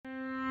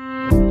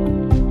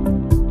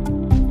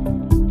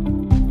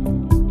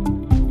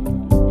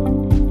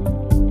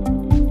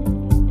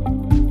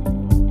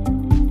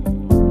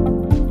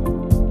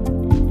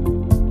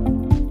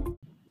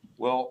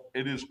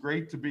is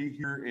great to be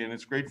here, and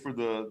it's great for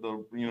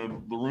the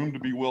room to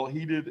be well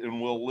heated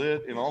and well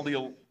lit, and all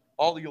the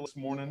this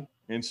morning.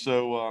 And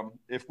so,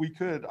 if we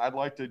could, I'd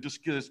like to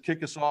just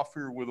kick us off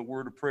here with a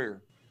word of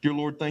prayer. Dear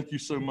Lord, thank you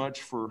so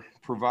much for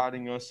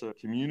providing us a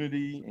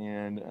community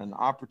and an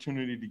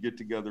opportunity to get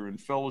together in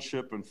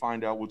fellowship and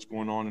find out what's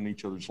going on in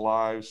each other's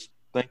lives.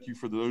 Thank you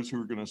for those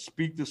who are going to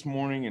speak this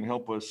morning and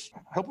help us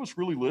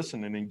really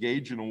listen and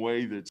engage in a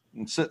way that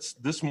sets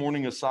this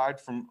morning aside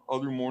from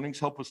other mornings.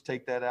 Help us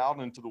take that out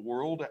into the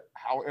world,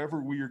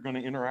 however we are going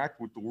to interact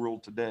with the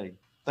world today.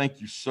 Thank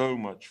you so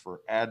much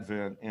for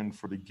Advent and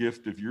for the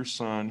gift of your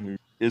Son who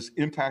is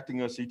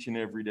impacting us each and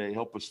every day.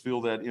 Help us feel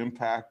that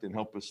impact and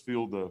help us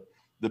feel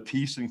the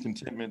peace and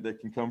contentment that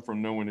can come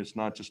from knowing it's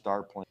not just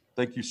our plan.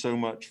 Thank you so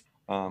much.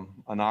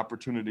 An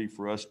opportunity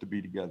for us to be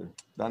together. In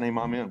thy name,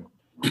 amen.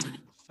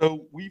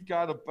 So we've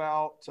got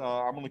about,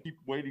 I'm going to keep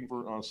waiting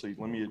for,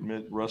 let me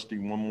admit Rusty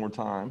one more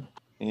time.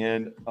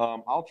 And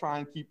I'll try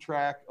and keep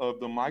track of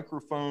the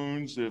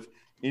microphones. If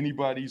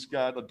anybody's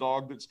got a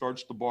dog that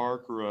starts to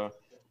bark or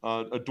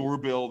a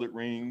doorbell that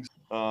rings,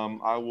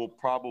 I will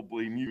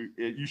probably mute.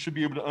 You should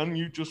be able to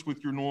unmute just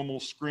with your normal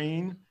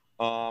screen.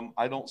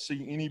 I don't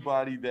see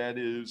anybody that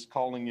is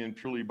calling in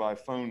purely by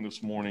phone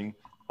this morning.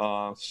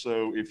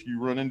 So if you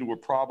run into a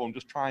problem,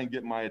 just try and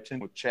get my attention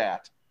with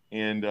chat.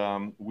 And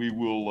we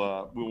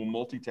will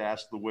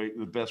multitask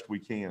the best we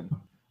can,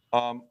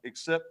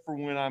 except for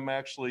when I'm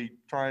actually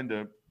trying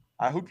to.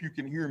 I hope you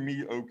can hear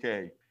me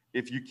okay.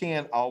 If you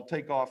can't, I'll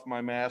take off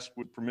my mask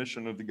with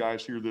permission of the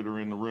guys here that are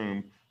in the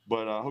room.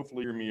 But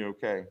hopefully, you hear me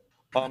okay.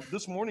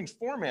 This morning's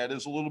format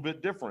is a little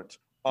bit different.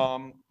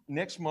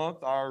 Next month,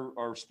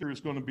 our speaker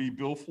is going to be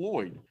Bill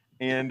Floyd,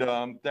 and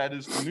that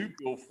is the new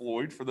Bill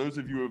Floyd. For those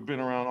of you who have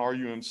been around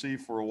RUMC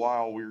for a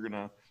while, we're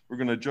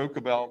going to joke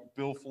about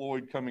Bill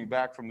Floyd coming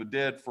back from the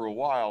dead for a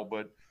while,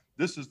 but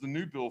this is the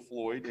new Bill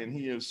Floyd, and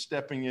he is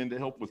stepping in to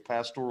help with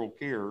pastoral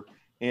care,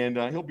 and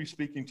he'll be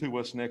speaking to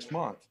us next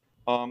month.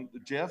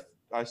 Jeff,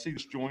 I see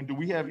this joined. Do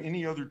we have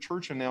any other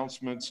church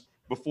announcements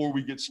before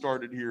we get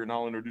started here? And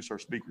I'll introduce our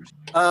speakers.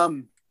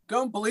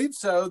 Don't believe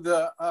so.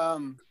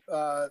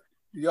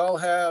 Y'all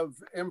have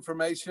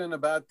information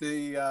about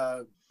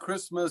the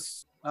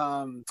Christmas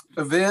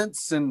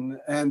events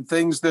and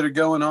things that are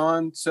going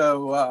on.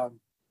 So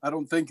I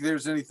don't think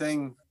there's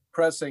anything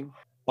pressing.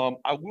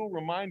 I will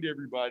remind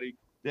everybody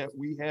that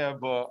we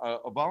have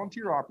a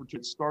volunteer opportunity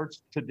that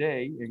starts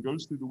today and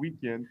goes through the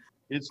weekend.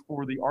 It's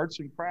for the Arts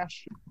and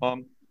Crafts.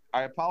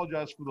 I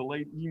apologize for the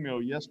late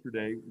email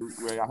yesterday.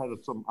 I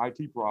had some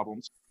IT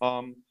problems.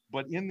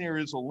 But in there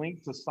is a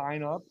link to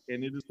sign up,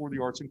 and it is for the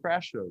Arts and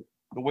Crafts Show.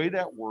 The way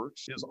that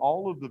works is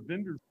all of the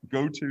vendors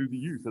go to the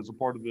youth as a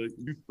part of the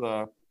youth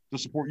to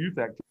support youth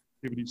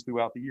activities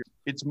throughout the year.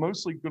 It's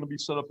mostly going to be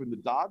set up in the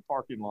Dodd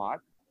parking lot.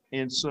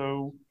 And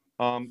so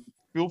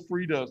feel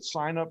free to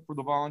sign up for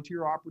the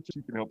volunteer opportunity.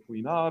 You can help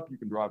clean up. You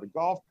can drive a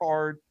golf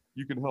cart.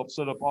 You can help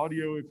set up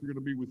audio if you're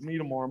going to be with me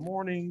tomorrow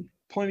morning.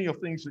 Plenty of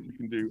things that you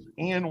can do.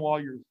 And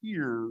while you're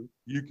here,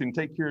 you can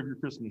take care of your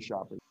Christmas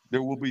shopping.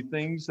 There will be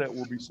things that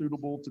will be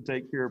suitable to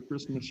take care of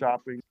Christmas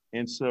shopping.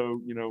 And so,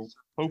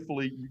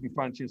 hopefully you can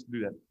find a chance to do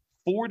that.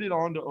 Forward it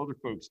on to other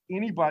folks.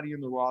 Anybody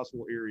in the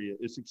Roswell area.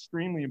 It's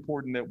extremely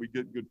important that we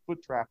get good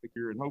foot traffic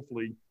here, and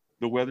hopefully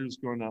the weather's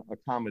going to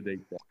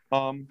accommodate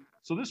that.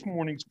 So this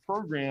morning's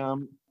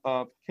program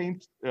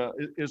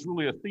is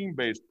really a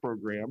theme-based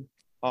program.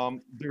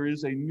 There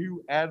is a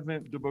new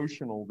Advent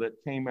devotional that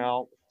came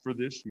out for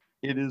this year.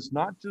 It is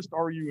not just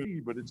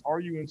RUMC, but it's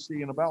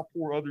RUMC and about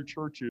 4 other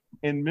churches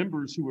and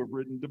members who have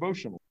written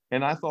devotional.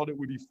 And I thought it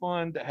would be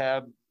fun to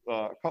have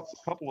a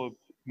couple of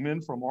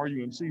men from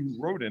RUMC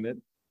who wrote in it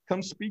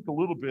come speak a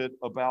little bit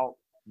about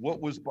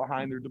what was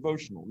behind their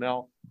devotional.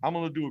 Now, I'm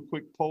going to do a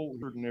quick poll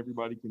here and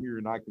everybody can hear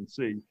and I can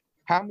see.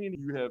 How many of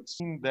you have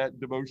seen that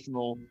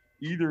devotional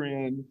either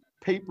in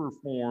paper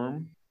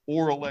form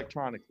or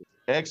electronically?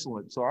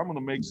 Excellent. So I'm going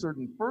to make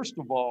certain, first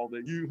of all,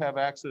 that you have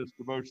access to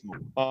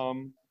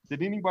devotional.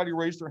 Did anybody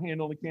raise their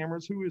hand on the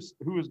cameras? Who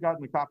has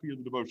gotten a copy of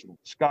the devotional?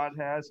 Scott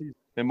has,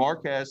 and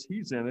Mark has,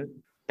 he's in it.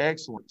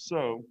 Excellent.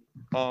 So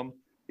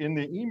in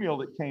the email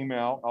that came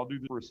out, I'll do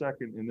this for a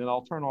second, and then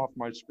I'll turn off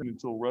my screen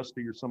until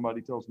Rusty or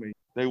somebody tells me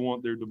they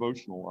want their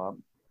devotional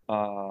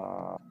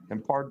up.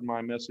 And pardon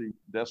my messy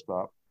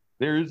desktop.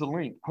 There is a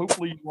link.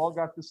 Hopefully you all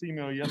got this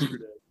email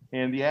yesterday.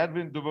 And the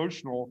Advent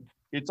devotional,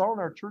 it's on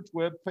our church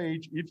web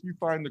page. If you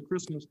find the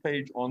Christmas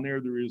page on there,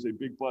 there is a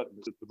big button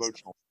that says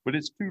devotional. But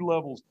it's 2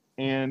 levels.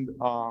 And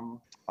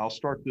I'll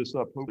start this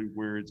up hopefully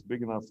where it's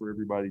big enough for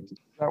everybody to see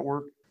that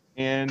work.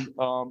 And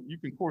you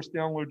can, of course,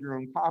 download your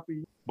own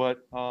copy.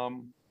 But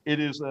it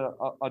is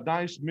a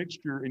nice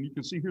mixture. And you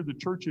can see here the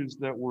churches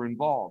that were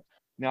involved.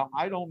 Now,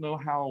 I don't know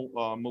how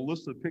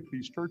Melissa picked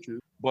these churches,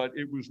 but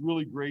it was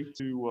really great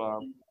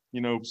to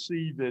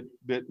see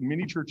that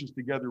many churches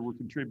together were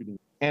contributing.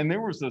 And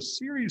there was a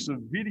series of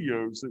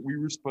videos that we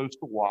were supposed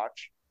to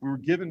watch. We were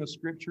given a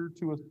scripture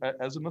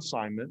as an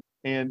assignment,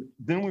 and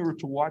then we were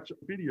to watch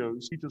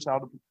videos, teach us how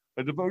to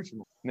a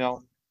devotional.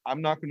 Now,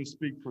 I'm not going to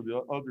speak for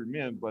the other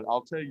men, but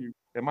I'll tell you,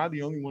 am I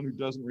the only one who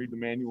doesn't read the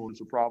manual?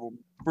 It's a problem.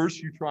 First,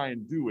 you try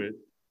and do it.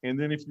 And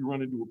then if you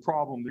run into a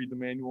problem, read the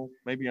manual.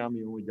 Maybe I'm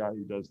the only guy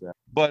who does that.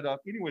 But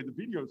anyway, the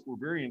videos were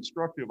very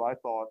instructive, I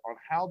thought, on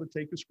how to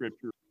take a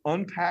scripture,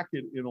 unpack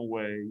it in a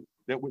way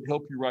that would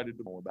help you write a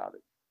devotional about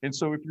it. And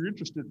so if you're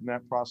interested in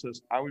that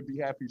process, I would be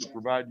happy to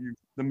provide you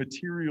the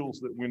materials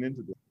that went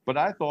into this. But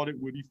I thought it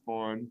would be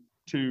fun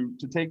to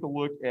take a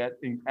look at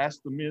and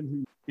ask the men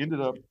who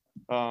ended up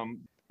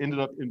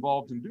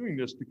involved in doing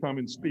this to come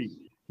and speak.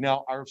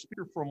 Now, our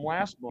speaker from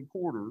last month,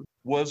 Porter,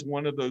 was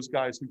one of those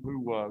guys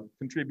who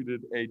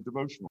contributed a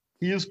devotional.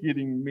 He is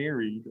getting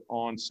married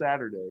on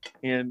Saturday,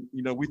 and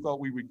we thought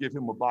we would give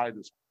him a bye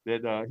this.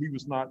 That he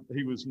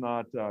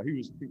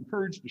was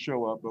encouraged to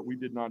show up, but we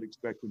did not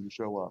expect him to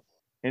show up.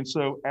 And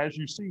so, as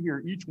you see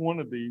here, each one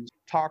of these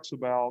talks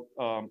about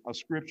a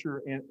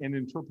scripture and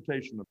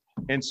interpretation of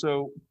it. And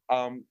so,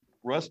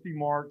 Rusty,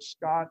 Mark,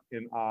 Scott,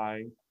 and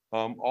I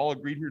all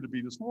agreed here to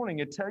be this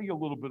morning and tell you a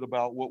little bit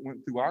about what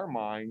went through our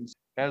minds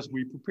as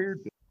we prepared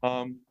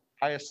this.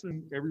 I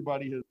assume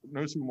everybody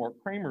knows who Mark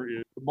Kramer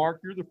is.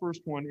 Mark, you're the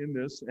first one in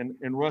this.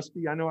 And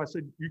Rusty, I know I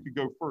said you could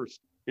go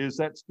first. Is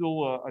that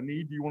still a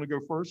need? Do you want to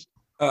go first?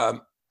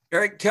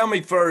 Eric, tell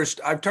me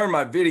first, I've turned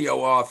my video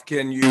off.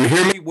 Can you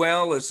hear me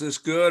well? Is this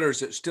good or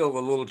is it still a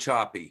little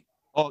choppy?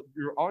 Oh,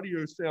 your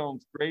audio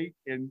sounds great.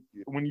 And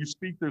when you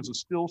speak, there's a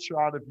still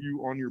shot of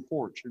you on your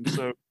porch. And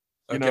so,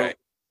 okay.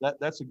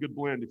 That's a good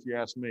blend if you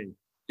ask me.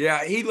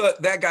 Yeah,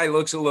 that guy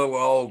looks a little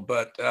old,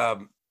 but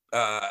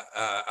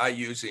I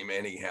use him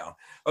anyhow.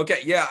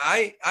 Okay, yeah,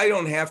 I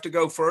don't have to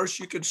go first.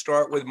 You can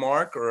start with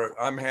Mark, or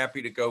I'm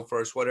happy to go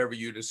first, whatever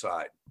you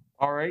decide.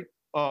 All right,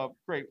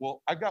 great.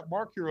 Well, I got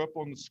Mark here up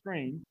on the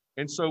screen,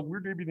 and so we're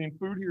distributing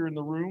food here in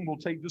the room. We'll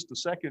take just a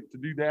second to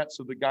do that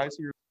so the guys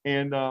here.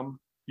 And,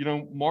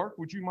 Mark,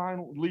 would you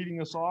mind leading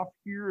us off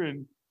here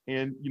and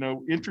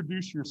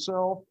introduce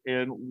yourself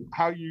and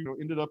how you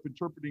ended up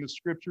interpreting the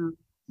scripture?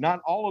 Not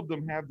all of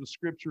them have the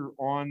scripture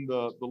on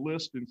the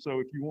list, and so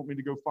if you want me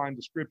to go find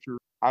the scripture,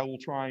 I will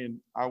try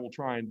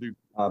and do.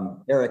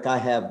 Eric, I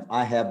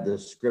have the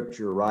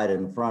scripture right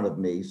in front of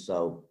me,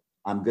 so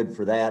I'm good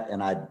for that.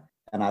 And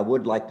I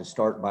would like to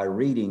start by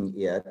reading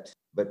it.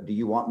 But do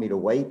you want me to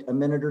wait a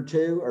minute or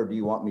two, or do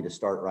you want me to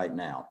start right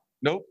now?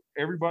 Nope.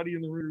 Everybody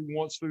in the room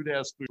wants food,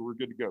 has food. We're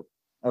good to go.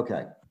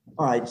 Okay.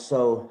 All right.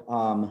 So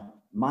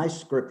my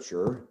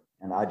scripture,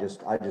 and I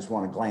just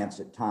want to glance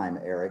at time,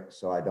 Eric,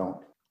 so I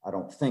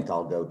don't think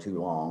I'll go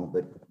too long,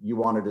 but you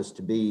wanted us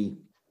to be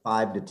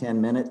 5 to 10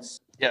 minutes?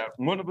 Yeah,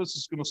 one of us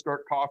is going to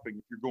start coughing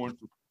if you're going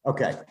for.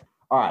 Okay,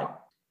 all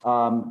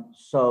right.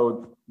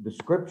 So the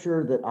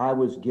scripture that I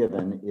was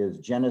given is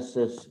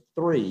Genesis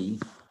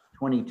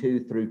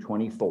 3:22 through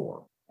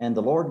 24. And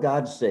the Lord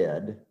God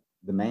said,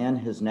 "The man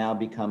has now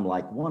become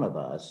like one of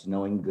us,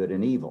 knowing good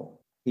and evil.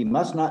 He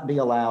must not be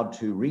allowed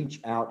to reach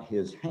out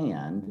his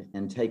hand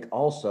and take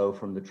also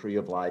from the tree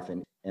of life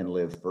and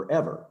live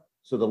forever."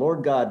 So the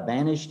Lord God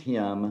banished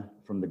him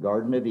from the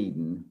Garden of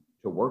Eden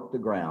to work the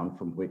ground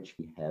from which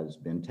he has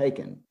been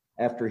taken.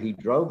 After he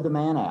drove the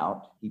man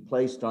out, he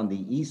placed on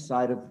the east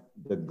side of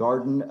the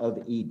Garden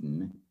of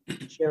Eden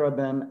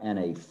cherubim and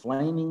a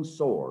flaming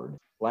sword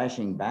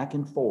flashing back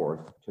and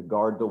forth to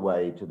guard the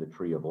way to the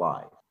tree of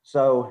life.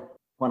 So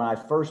when I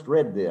first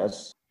read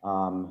this,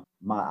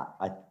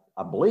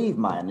 I believe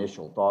my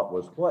initial thought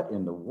was, what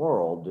in the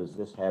world does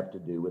this have to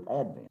do with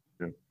Advent?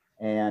 Yeah.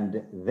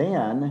 And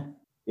then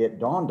it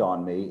dawned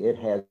on me, it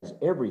has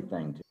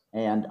everything to.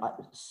 And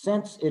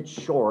since it's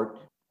short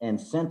and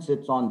since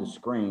it's on the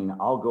screen,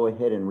 I'll go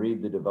ahead and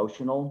read the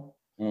devotional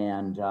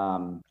and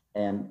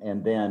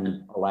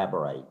then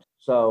elaborate.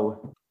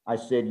 So I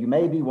said, you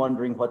may be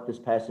wondering what this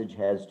passage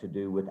has to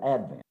do with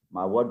Advent.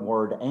 My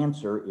one-word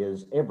answer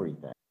is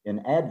everything.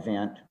 In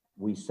Advent,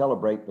 we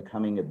celebrate the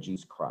coming of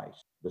Jesus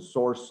Christ, the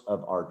source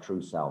of our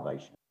true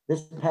salvation.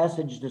 This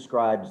passage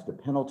describes the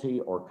penalty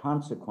or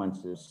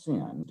consequences of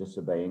sin,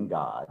 disobeying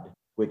God,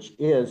 which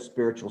is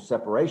spiritual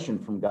separation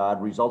from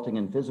God, resulting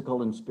in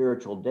physical and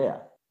spiritual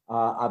death.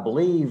 I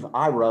believe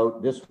I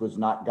wrote, "This was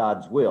not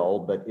God's will,"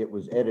 but it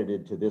was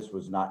edited to "This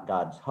was not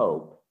God's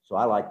hope." So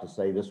I like to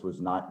say this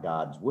was not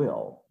God's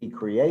will. He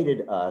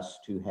created us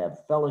to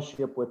have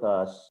fellowship with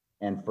us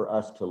and for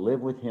us to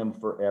live with him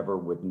forever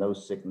with no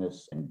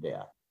sickness and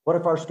death. What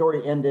if our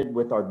story ended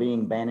with our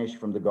being banished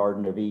from the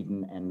Garden of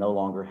Eden and no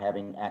longer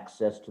having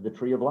access to the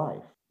tree of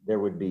life? There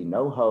would be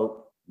no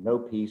hope, no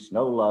peace,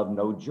 no love,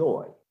 no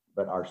joy.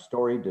 But our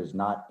story does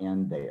not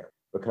end there.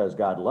 Because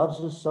God loves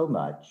us so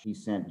much, he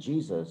sent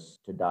Jesus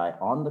to die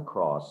on the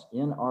cross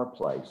in our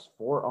place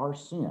for our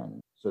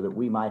sin so that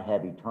we might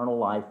have eternal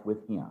life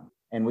with him.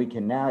 And we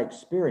can now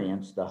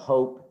experience the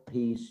hope,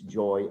 peace,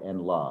 joy,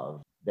 and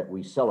love that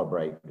we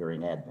celebrate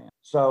during Advent.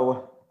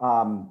 So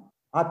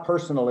I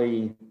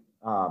personally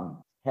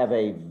have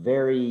a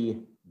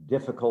very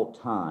difficult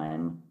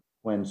time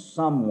when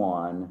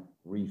someone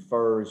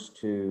refers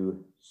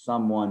to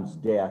someone's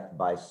death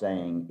by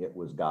saying it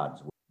was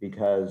God's will,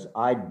 because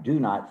I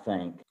do not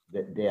think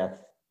that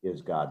death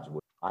is God's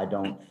will. I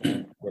don't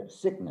think that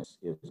sickness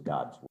is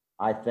God's will.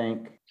 I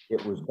think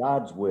it was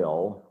God's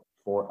will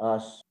for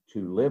us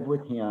to live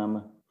with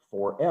him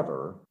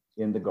forever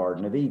in the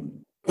Garden of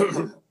Eden.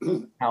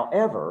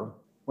 However,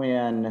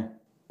 when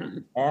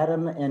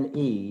Adam and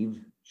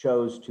Eve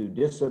chose to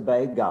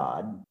disobey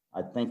God,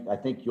 I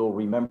think you'll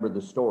remember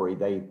the story.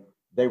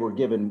 They were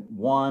given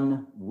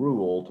one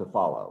rule to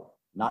follow,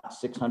 not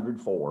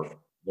 604.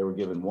 They were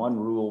given one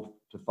rule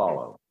to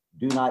follow.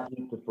 Do not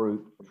eat the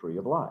fruit of the tree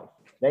of life.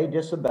 They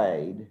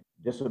disobeyed.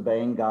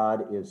 Disobeying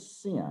God is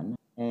sin.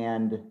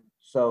 And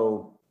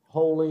so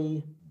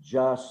holy,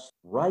 just,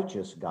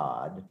 righteous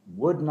God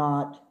would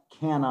not,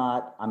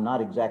 cannot, I'm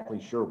not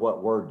exactly sure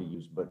what word to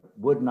use, but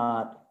would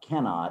not,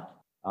 cannot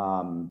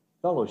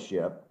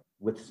fellowship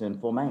with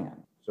sinful man.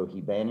 So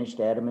he banished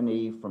Adam and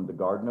Eve from the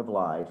Garden of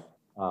Life,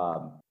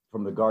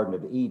 from the Garden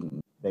of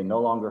Eden. They no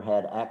longer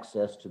had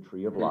access to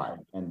Tree of Life,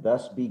 and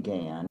thus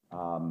began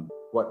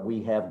what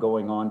we have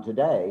going on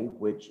today,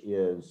 which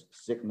is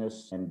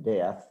sickness and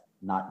death,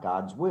 not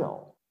God's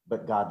will.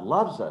 But God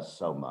loves us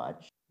so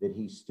much that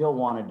he still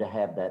wanted to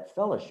have that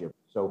fellowship.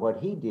 So what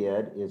he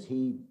did is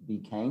he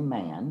became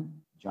man.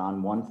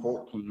 John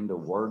 1:14, the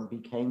word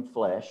became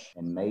flesh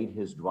and made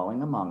his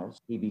dwelling among us.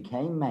 He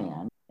became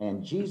man,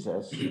 and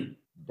Jesus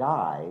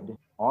died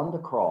on the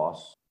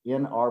cross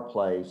in our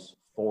place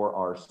for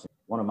our sin.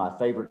 One of my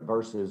favorite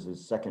verses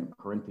is 2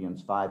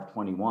 Corinthians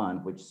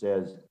 5:21, which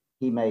says,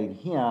 he made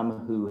him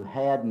who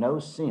had no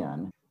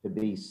sin to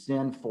be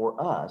sin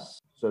for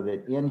us, so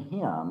that in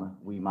him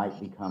we might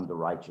become the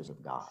righteous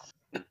of God.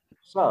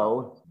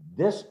 So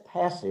this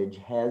passage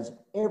has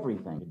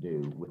everything to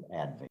do with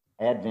Advent.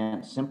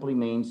 Advent simply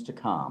means to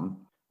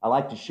come. I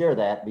like to share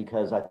that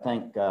because I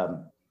think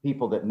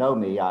people that know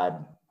me, I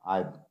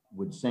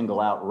would single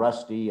out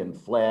Rusty and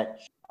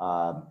Fletch,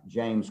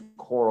 James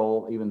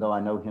Coral, even though I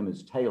know him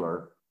as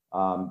Taylor.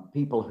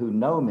 People who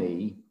know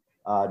me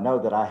know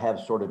that I have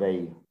sort of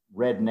a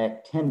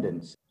redneck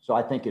tendency. So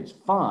I think it's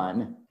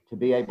fun to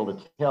be able to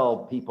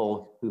tell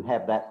people who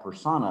have that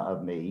persona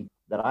of me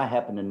that I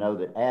happen to know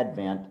that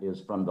Advent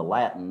is from the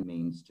Latin,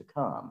 means to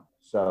come.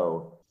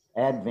 So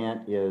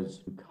Advent is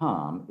to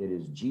come. It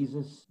is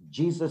Jesus.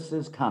 Jesus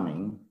is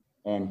coming,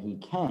 and he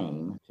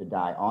came to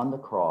die on the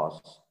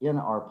cross in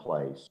our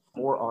place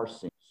for our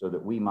sins, so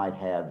that we might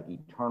have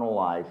eternal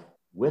life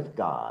with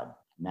God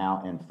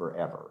now and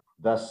forever.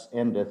 Thus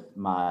endeth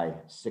my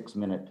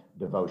 6-minute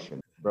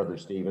devotion. Brother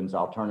Stevens,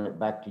 I'll turn it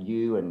back to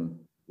you and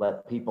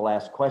let people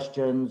ask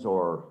questions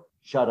or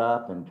shut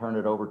up and turn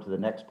it over to the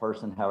next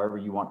person, however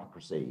you want to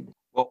proceed.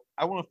 Well,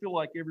 I want to feel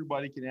like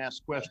everybody can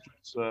ask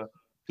questions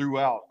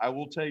throughout. I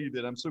will tell you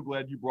that I'm so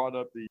glad you brought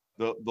up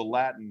the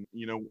Latin.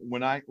 You know,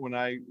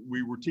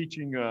 we were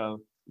teaching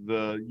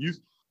the youth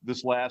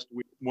this last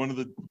week, one of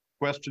the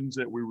questions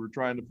that we were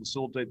trying to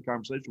facilitate the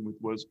conversation with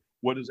was,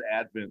 what does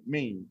Advent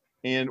mean?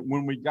 And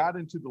when we got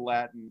into the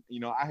Latin, you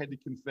know, I had to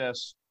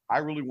confess, I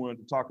really wanted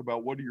to talk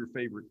about what are your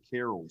favorite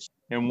carols.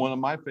 And one of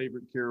my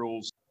favorite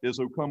carols is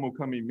O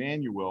Come,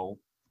 Emmanuel.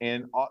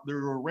 And there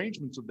are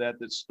arrangements of that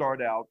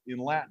start out in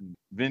Latin,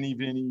 Veni,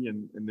 Veni,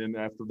 and then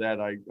after that,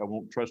 I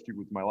won't trust you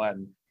with my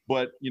Latin.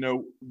 But, you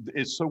know,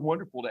 it's so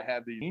wonderful to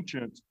have the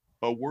ancient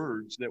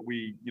words that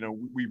we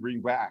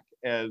bring back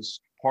as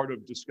part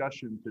of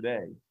discussion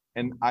today.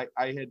 And I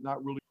had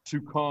not really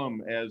to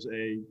come as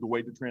the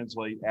way to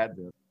translate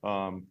Advent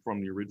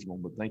from the original,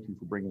 but thank you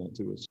for bringing that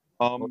to us.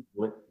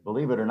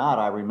 Believe it or not,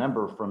 I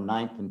remember from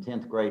 9th and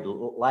 10th grade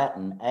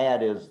Latin,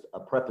 ad is a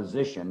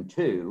preposition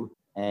to,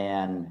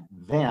 and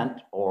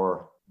vent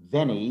or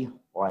veni,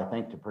 or I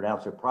think to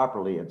pronounce it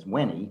properly, it's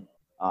weni,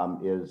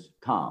 is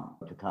come,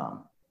 to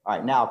come. All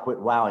right, now I'll quit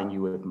wowing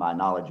you with my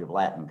knowledge of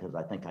Latin because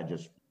I think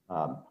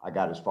I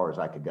got as far as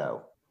I could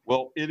go.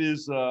 Well, it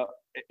is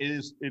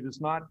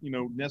not, you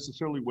know,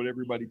 necessarily what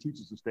everybody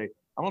teaches us today.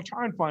 I'm gonna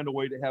try and find a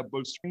way to have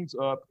both screens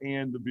up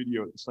and the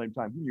video at the same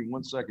time. Give me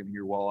 1 second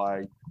here while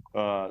I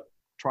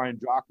try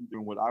and jockey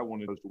doing what I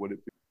want to know as to what it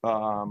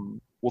feels.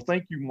 Well,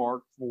 thank you,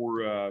 Mark,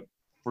 for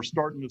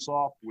starting us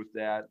off with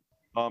that.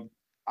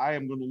 I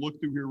am going to look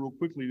through here real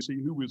quickly to see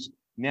who is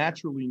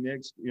naturally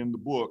next in the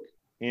book.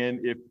 And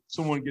if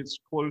someone gets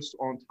close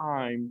on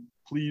time,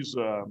 please,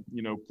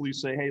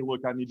 please say, hey,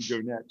 look, I need to go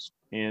next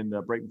and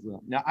break them.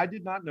 Now, I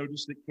did not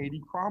notice that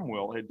Katie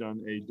Cromwell had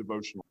done a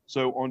devotional.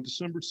 So on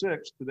December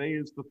 6th, today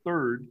is the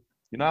 3rd.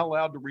 You're not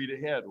allowed to read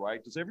ahead,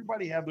 right? Does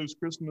everybody have those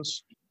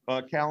Christmas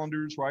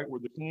calendars, right,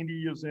 where the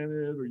candy is in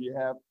it, or you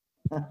have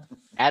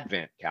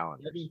Advent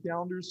calendar? Advent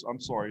calendars? I'm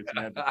sorry, it's an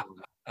Advent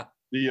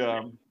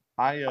calendar.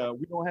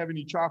 We don't have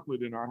any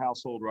chocolate in our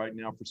household right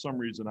now for some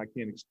reason I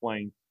can't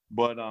explain.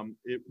 But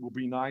it will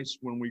be nice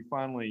when we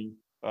finally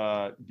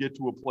get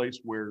to a place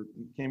where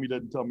Cami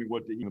doesn't tell me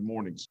what to eat in the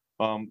mornings.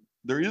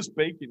 There is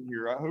bacon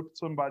here. I hope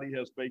somebody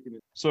has bacon.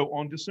 So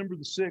on December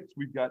the 6th,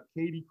 we've got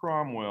Katie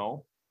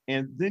Cromwell.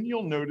 And then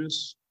you'll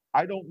notice,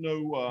 I don't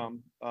know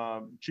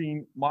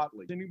Gene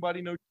Motley. Does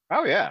anybody know?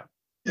 Oh, yeah.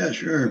 Yeah,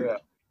 sure.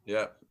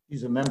 Yeah.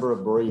 He's a member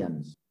of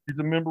Bereans. He's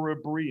a member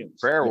of Bereans.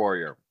 Prayer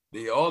warrior.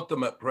 The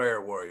ultimate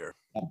prayer warrior.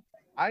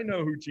 I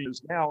know who Gene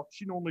is now.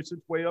 She normally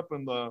sits way up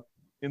in the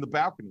in the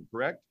balcony,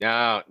 correct?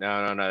 No.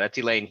 That's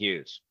Elaine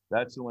Hughes.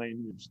 That's Elaine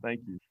Hughes.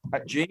 Thank you.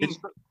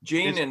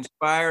 Gene it's-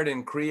 inspired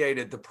and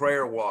created the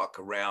prayer walk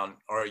around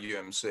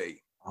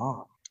RUMC.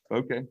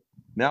 Okay.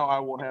 Now I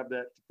will have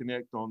that to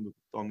connect on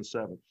the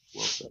 7th.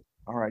 Well said.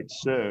 All right.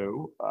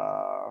 So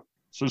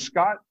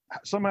Scott,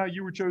 somehow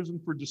you were chosen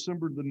for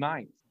December the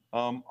 9th.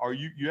 Are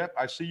you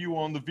I see you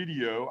on the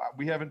video.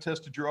 We haven't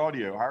tested your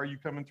audio. How are you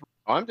coming through?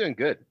 Oh, I'm doing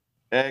good.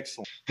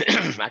 Excellent.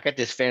 I got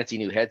this fancy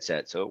new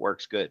headset, so it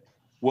works good.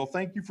 Well,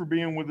 thank you for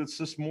being with us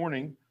this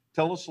morning.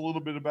 Tell us a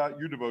little bit about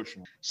your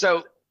devotional.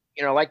 So,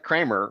 like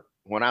Kramer,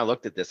 when I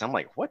looked at this, I'm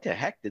like, what the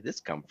heck did this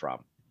come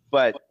from?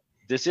 But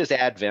this is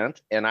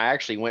Advent, and I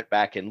actually went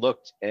back and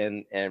looked,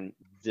 and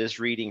this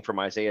reading from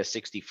Isaiah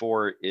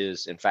 64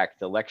 is, in fact,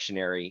 the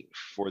lectionary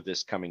for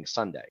this coming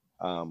Sunday.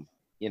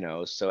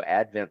 So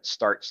Advent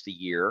starts the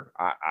year.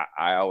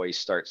 I always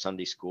start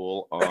Sunday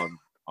school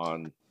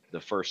on the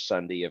first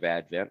Sunday of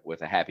Advent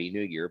with a Happy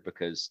New Year,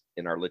 because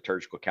in our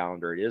liturgical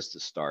calendar, it is the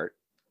start.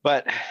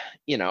 But,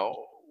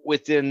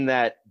 within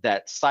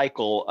that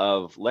cycle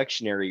of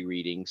lectionary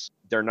readings,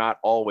 they're not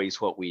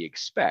always what we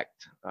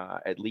expect.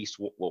 At least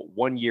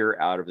 1 year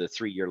out of the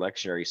 3-year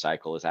lectionary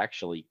cycle is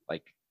actually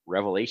like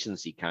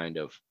Revelations-y kind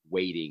of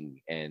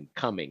waiting and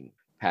coming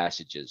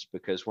passages,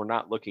 because we're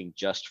not looking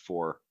just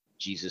for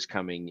Jesus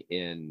coming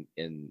in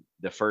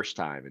the first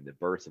time in the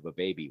birth of a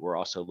baby. We're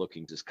also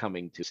looking to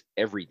coming to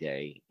every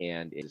day,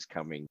 and it is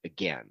coming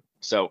again.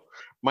 So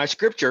my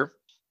scripture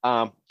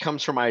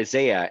comes from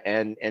Isaiah,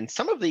 and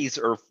some of these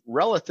are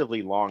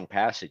relatively long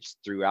passages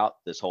throughout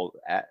this whole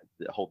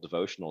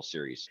devotional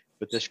series.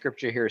 But the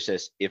scripture here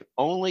says, "If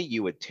only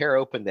you would tear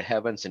open the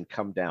heavens and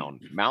come down,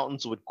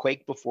 mountains would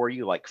quake before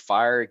you like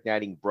fire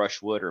igniting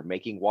brushwood or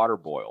making water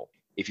boil.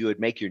 If you would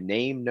make your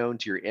name known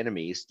to your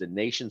enemies, the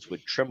nations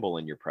would tremble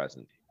in your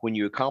presence. When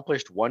you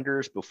accomplished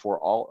wonders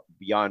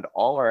beyond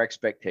all our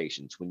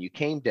expectations, when you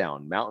came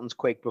down, mountains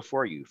quake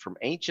before you. From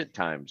ancient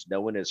times,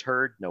 no one has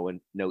heard,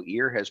 no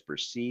ear has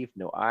perceived,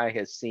 no eye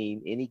has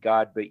seen any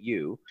God but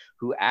you,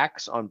 who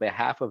acts on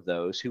behalf of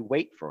those who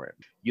wait for him.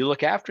 You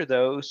look after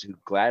those who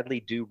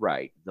gladly do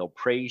right. They'll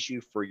praise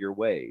you for your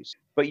ways.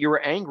 But you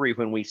were angry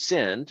when we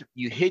sinned.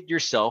 You hid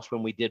yourself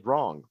when we did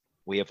wrong.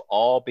 We have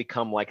all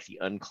become like the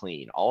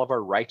unclean. All of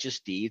our righteous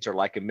deeds are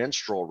like a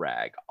menstrual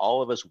rag.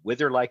 All of us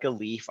wither like a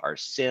leaf. Our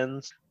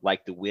sins,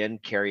 like the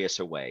wind, carry us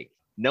away.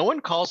 No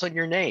one calls on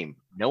your name.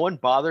 No one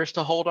bothers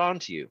to hold on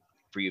to you,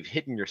 for you've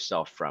hidden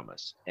yourself from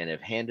us and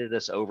have handed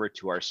us over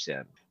to our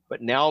sin.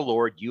 But now,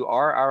 Lord, you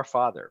are our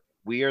Father.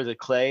 We are the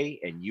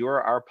clay, and you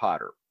are our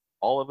potter.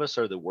 All of us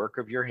are the work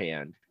of your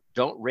hand.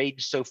 Don't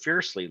rage so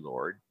fiercely,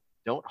 Lord.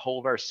 Don't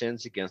hold our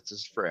sins against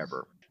us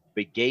forever.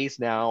 But gaze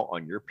now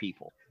on your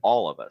people,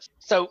 all of us."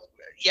 So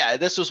yeah,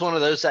 this was one of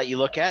those that you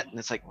look at and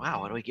it's like,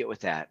 wow, what do we get with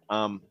that?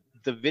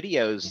 The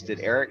videos that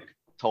Eric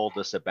told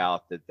us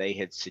about that they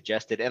had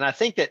suggested, and I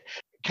think that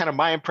kind of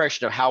my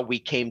impression of how we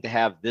came to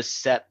have this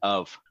set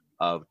of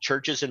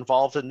churches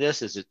involved in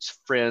this is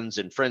it's friends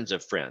and friends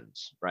of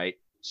friends, right?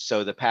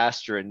 So the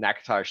pastor in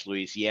Natchitoches,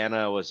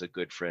 Louisiana was a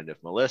good friend of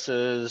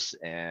Melissa's,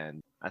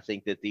 and I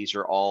think that these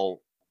are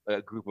all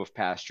a group of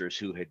pastors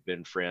who had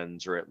been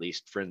friends, or at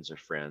least friends of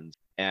friends.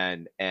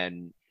 And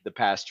the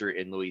pastor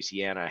in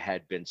Louisiana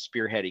had been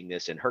spearheading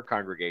this in her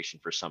congregation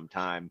for some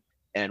time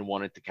and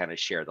wanted to kind of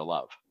share the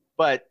love.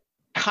 But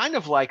kind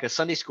of like a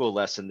Sunday school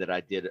lesson that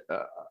I did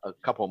a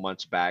couple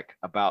months back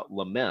about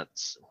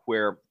laments,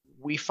 where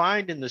we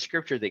find in the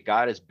scripture that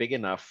God is big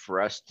enough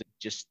for us to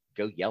just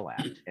go yell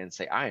at and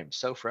say, I am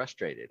so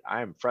frustrated.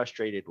 I am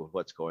frustrated with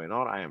what's going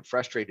on. I am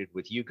frustrated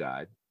with you,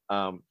 God.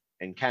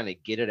 And kind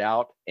of get it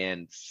out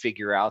and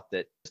figure out that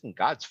it isn't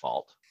God's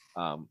fault,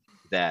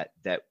 that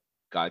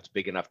God's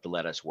big enough to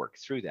let us work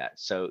through that.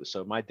 So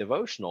my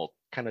devotional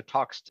kind of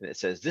it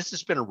says, this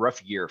has been a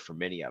rough year for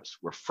many of us.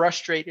 We're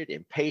frustrated,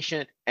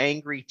 impatient,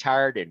 angry,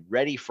 tired, and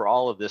ready for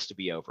all of this to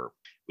be over.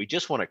 We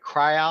just want to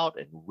cry out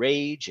and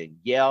rage and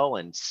yell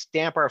and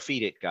stamp our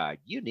feet at God.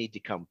 You need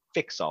to come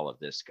fix all of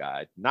this,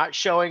 God. Not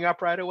showing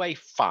up right away?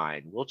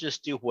 Fine. We'll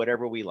just do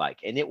whatever we like,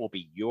 and it will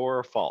be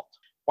your fault.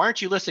 Why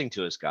aren't you listening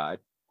to us, God?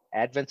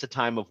 Advent's a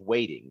time of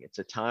waiting. It's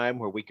a time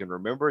where we can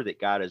remember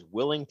that God is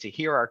willing to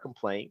hear our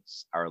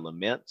complaints, our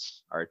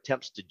laments, our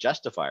attempts to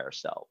justify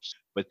ourselves.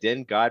 But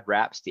then God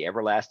wraps the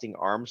everlasting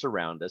arms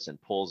around us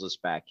and pulls us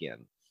back in.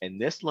 In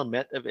this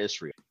lament of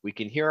Israel, we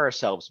can hear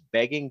ourselves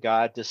begging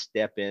God to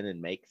step in and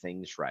make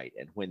things right.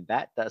 And when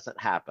that doesn't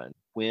happen,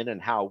 when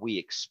and how we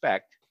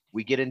expect,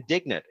 we get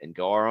indignant and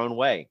go our own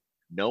way.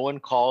 No one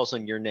calls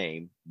on your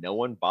name. No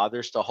one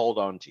bothers to hold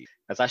on to you.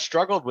 As I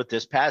struggled with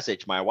this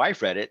passage, my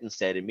wife read it and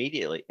said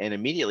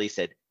immediately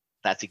said,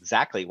 that's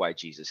exactly why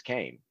Jesus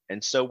came.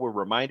 And so we're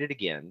reminded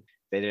again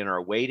that in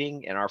our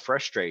waiting and our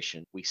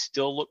frustration, we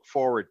still look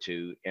forward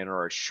to and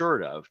are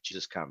assured of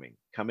Jesus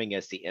coming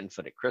as the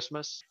infant at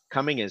Christmas,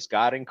 coming as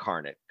God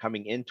incarnate,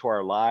 coming into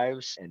our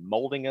lives and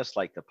molding us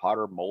like the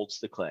potter molds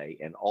the clay,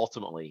 and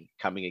ultimately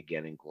coming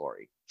again in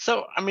glory.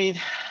 So, I mean,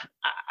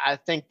 I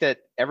think that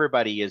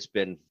everybody has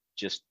been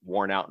just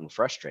worn out and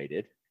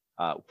frustrated,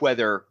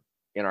 whether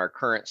in our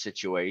current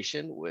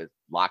situation with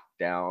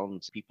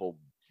lockdowns, people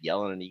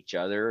yelling at each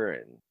other,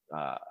 and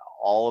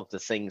all of the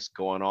things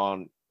going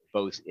on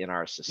both in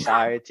our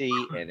society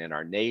and in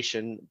our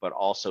nation, but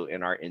also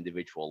in our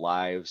individual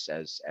lives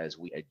as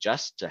we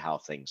adjust to how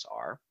things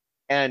are.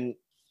 And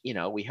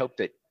we hope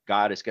that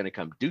God is going to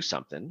come do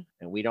something,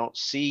 and we don't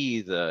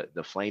see the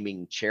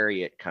flaming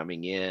chariot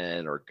coming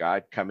in, or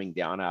God coming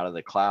down out of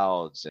the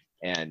clouds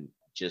and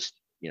just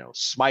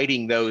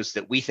smiting those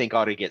that we think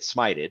ought to get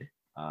smited.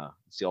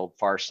 It's the old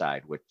Far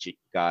Side with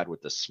God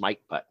with the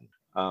smite button.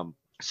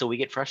 So we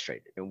get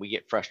frustrated, and we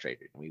get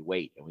frustrated, and we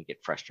wait, and we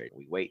get frustrated,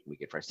 we wait, and we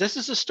get frustrated. This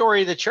is the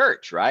story of the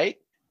church, right?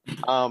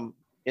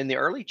 In the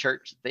early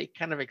church, they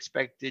kind of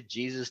expected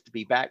Jesus to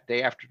be back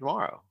day after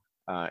tomorrow.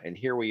 And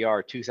here we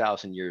are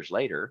 2,000 years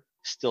later,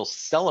 still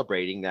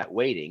celebrating that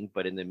waiting.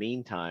 But in the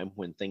meantime,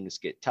 when things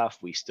get tough,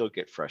 we still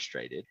get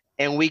frustrated,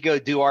 and we go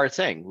do our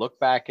thing. Look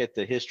back at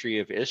the history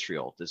of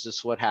Israel. This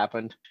is what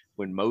happened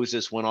when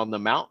Moses went on the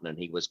mountain, and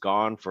he was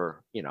gone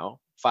for,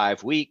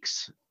 5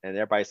 weeks. And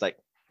everybody's like,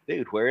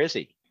 dude, where is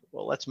he?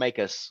 Well, let's make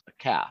us a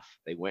calf.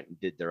 They went and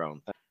did their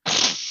own thing.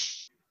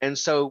 And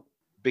so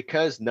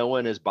because no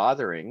one is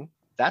bothering,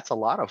 that's a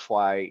lot of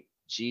why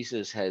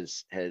Jesus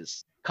has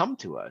come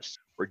to us,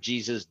 or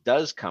Jesus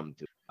does come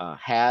to,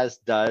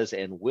 does,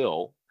 and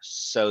will,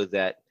 so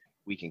that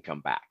we can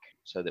come back,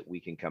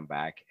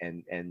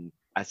 And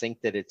I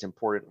think that it's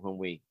important when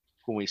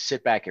we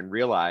sit back and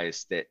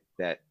realize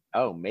that,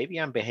 oh, maybe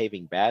I'm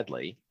behaving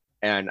badly,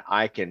 and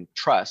I can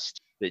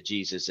trust that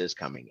Jesus is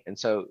coming. And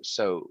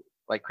so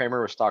like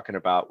Kramer was talking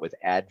about with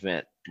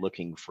Advent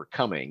looking for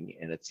coming,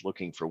 and it's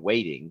looking for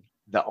waiting.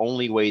 The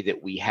only way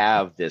that we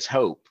have this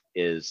hope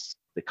is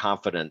the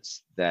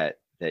confidence that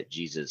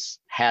Jesus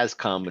has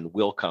come and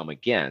will come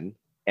again.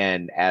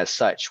 And as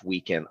such,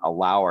 we can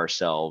allow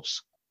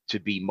ourselves to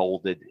be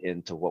molded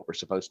into what we're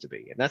supposed to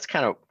be. And that's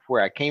kind of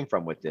where I came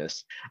from with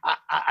this.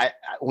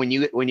 When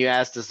you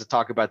asked us to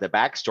talk about the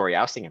backstory,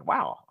 I was thinking,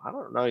 wow, I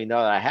don't really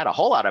know that I had a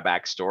whole lot of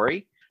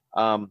backstory.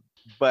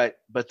 But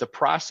the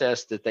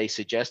process that they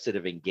suggested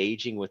of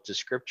engaging with the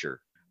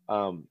scripture,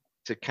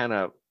 to kind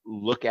of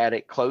look at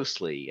it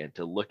closely, and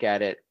to look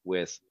at it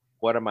with,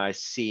 what am I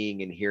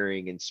seeing and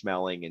hearing and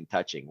smelling and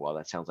touching? Well,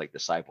 that sounds like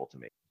disciple to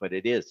me, but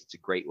it's a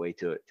great way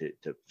to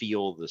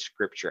feel the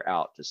scripture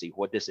out, to see,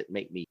 what does it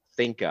make me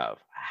think of?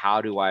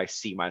 How do I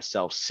see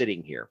myself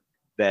sitting here?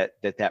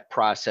 That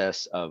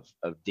process of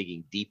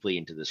digging deeply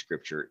into the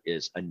scripture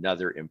is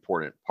another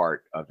important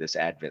part of this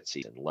Advent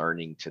season,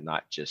 learning to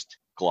not just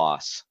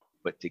gloss,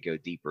 but to go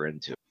deeper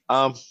into.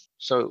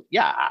 So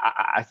yeah,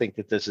 I think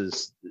that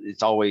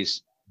it's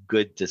always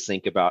good to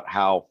think about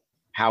how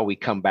we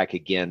come back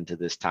again to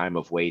this time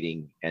of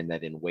waiting, and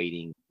that in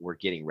waiting, we're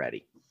getting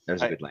ready.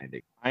 There's a good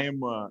landing. I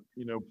am,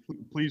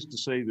 pleased to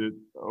say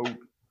that,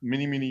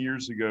 many, many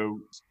years ago,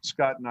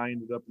 Scott and I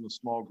ended up in a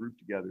small group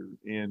together,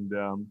 and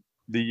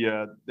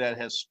that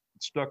has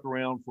stuck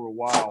around for a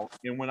while.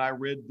 And when I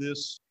read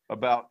this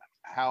about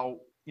how,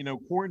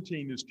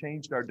 quarantine has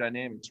changed our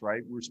dynamics,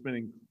 right? We're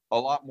spending a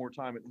lot more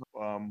time at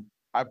home.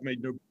 I've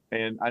made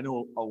and I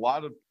know a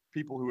lot of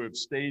people who have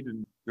stayed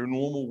in their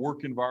normal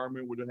work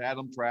environment, would have had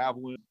them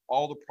traveling.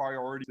 All the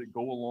priorities that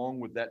go along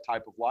with that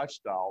type of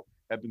lifestyle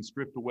have been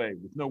stripped away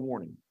with no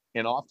warning.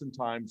 And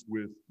oftentimes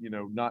with,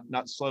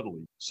 not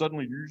subtly.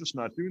 Suddenly you're just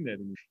not doing that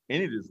anymore.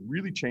 And it has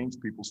really changed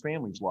people's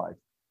families' life.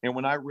 And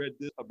when I read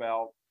this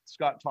about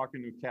Scott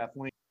talking to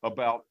Kathleen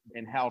about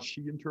and how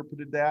she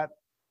interpreted that,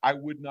 I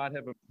would not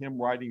have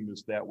him writing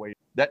this that way.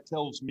 That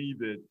tells me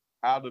that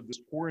out of this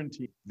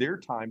quarantine, their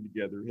time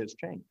together has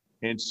changed.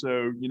 And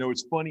so,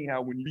 it's funny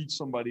how when you read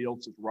somebody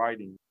else's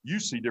writing, you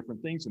see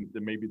different things in it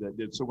than maybe that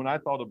did. So when I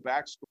thought of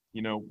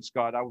backstory,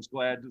 Scott, I was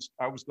glad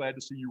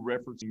to see you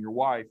referencing your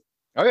wife.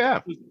 Oh yeah.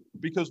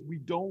 Because we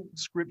don't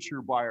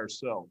scripture by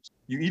ourselves.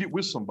 You eat it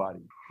with somebody.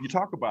 You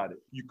talk about it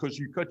because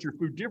you cut your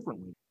food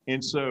differently.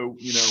 And so,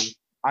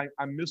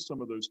 I miss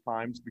some of those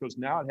times, because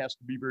now it has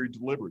to be very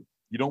deliberate.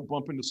 You don't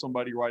bump into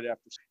somebody right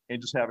after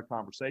and just have a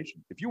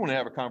conversation. If you want to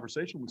have a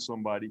conversation with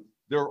somebody,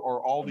 there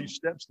are all these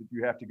steps that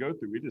you have to go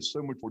through. It is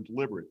so much more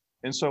deliberate.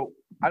 And so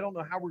I don't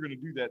know how we're going to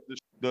do that.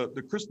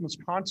 The Christmas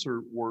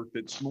concert work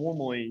that's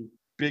normally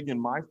big in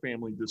my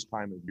family this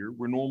time of year.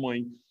 We're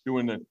normally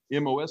doing an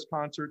MOS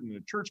concert and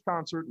a church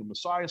concert and a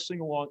Messiah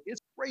sing-along.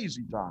 It's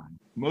crazy time.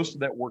 Most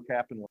of that work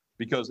happened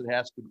because it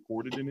has to be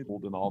recorded and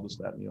and all this,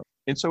 that, and the other.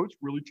 And so it's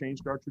really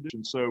changed our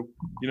tradition. So,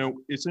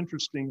 it's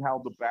interesting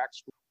how the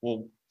backstory.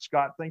 Well,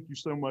 Scott, thank you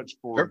so much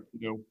for,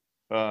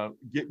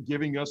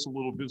 giving us a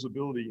little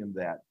visibility in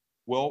that.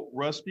 Well,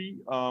 Rusty,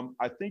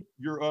 I think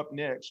you're up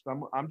next.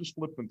 I'm just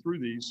flipping through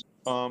these.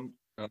 All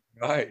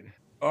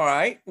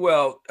right.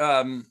 Well,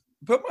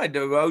 put my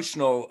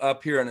devotional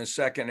up here in a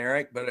second,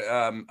 Eric, but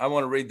I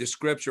want to read the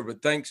scripture.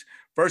 But thanks,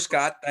 first,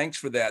 Scott, thanks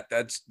for that.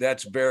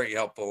 That's very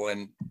helpful.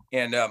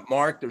 And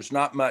Mark, there's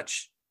not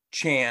much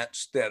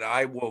chance that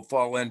I will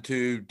fall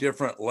into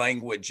different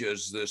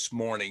languages this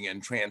morning in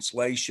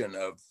translation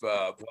of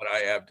what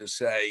I have to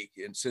say,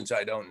 and since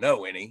I don't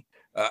know any,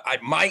 I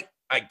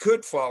I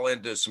could fall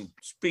into some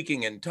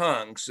speaking in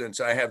tongues since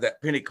I have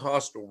that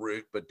Pentecostal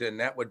root, but then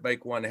that would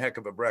make one heck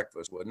of a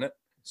breakfast, wouldn't it?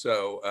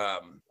 So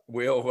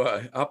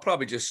I'll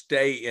probably just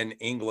stay in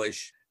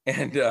English.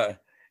 And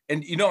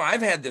you know,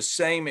 I've had the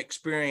same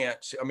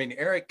experience. I mean,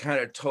 Eric kind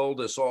of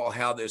told us all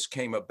how this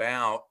came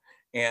about,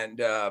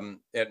 and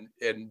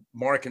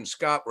Mark and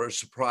Scott were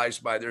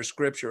surprised by their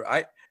scripture.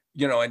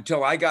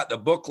 Until I got the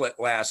booklet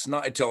last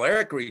night, until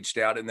Eric reached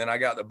out, and then I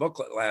got the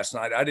booklet last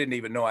night, I didn't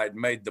even know I'd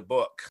made the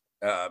book,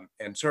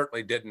 and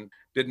certainly didn't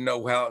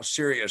know how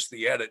serious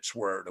the edits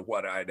were to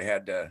what I'd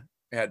had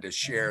to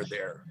share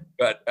there.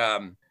 But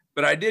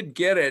I did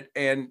get it,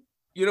 and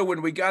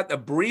when we got the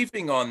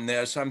briefing on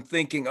this, I'm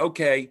thinking,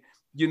 okay,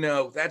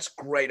 that's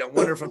great. I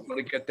wonder if I'm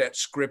going to get that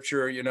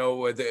scripture,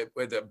 with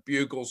the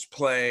bugles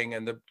playing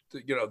and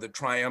the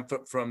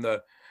triumphant from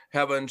the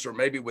heavens, or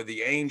maybe with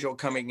the angel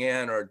coming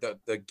in, or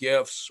the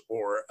gifts,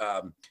 or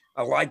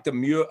I like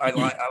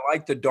I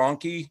like the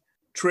donkey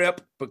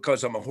trip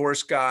because I'm a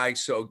horse guy.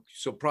 So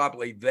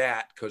probably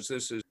that, because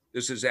this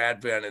is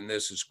Advent and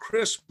this is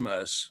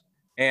Christmas.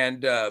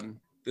 And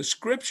the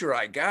scripture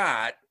I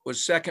got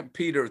was 2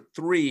 Peter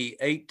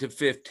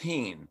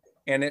 3:8-15.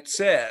 And it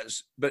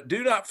says, "But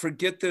do not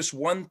forget this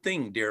one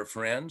thing, dear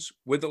friends.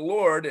 With the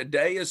Lord, a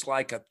day is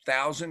like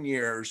 1,000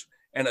 years,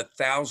 and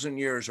 1,000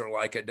 years are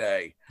like a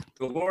day.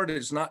 The Lord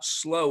is not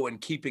slow in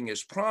keeping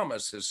his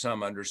promise, as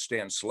some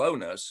understand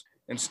slowness.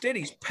 Instead,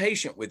 he's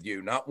patient with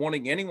you, not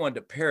wanting anyone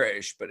to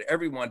perish, but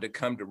everyone to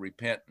come to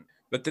repentance.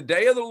 But the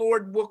day of the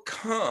Lord will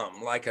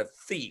come like a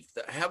thief.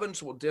 The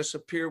heavens will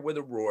disappear with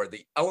a roar.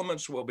 The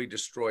elements will be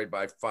destroyed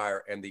by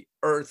fire, and the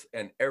earth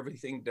and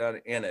everything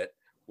done in it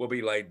will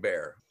be laid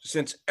bare.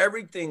 Since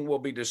everything will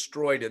be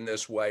destroyed in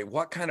this way,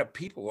 what kind of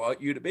people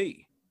ought you to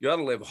be? You ought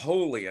to live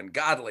holy and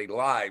godly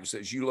lives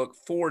as you look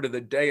forward to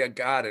the day of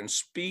God and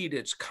speed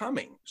its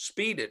coming.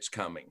 Speed its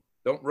coming.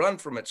 Don't run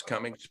from its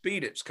coming.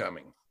 Speed its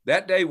coming.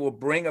 That day will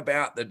bring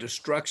about the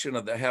destruction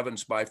of the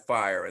heavens by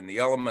fire, and the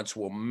elements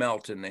will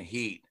melt in the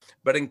heat.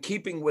 But in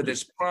keeping with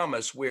his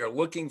promise, we are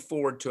looking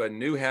forward to a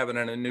new heaven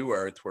and a new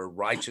earth where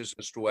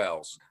righteousness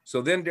dwells.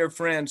 So then, dear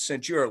friends,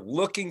 since you're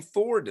looking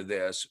forward to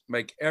this,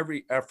 make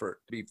every effort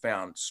to be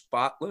found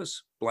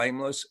spotless,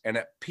 blameless, and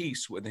at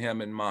peace with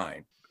him in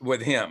mind.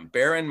 With him,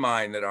 bear in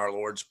mind that our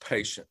Lord's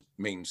patience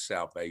means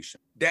salvation."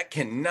 That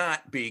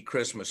cannot be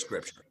Christmas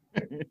scripture.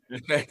 I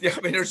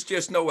mean, there's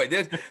just no way.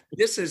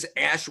 This is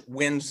Ash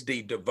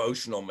Wednesday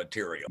devotional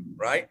material,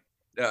 right?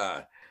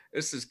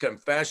 This is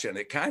confession.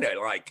 It kind of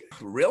like,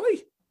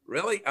 really?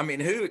 I mean,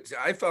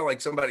 I felt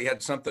like somebody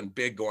had something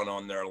big going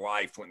on in their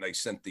life when they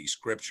sent these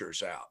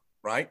scriptures out,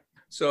 right?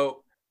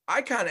 So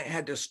I kind of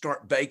had to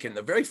start baking.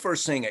 The very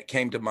first thing that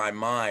came to my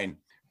mind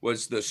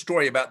was the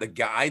story about the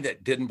guy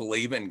that didn't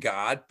believe in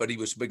God, but he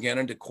was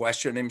beginning to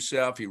question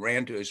himself. He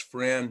ran to his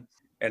friend.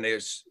 And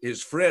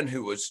his friend,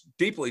 who was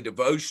deeply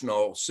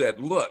devotional, said,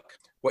 "Look,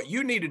 what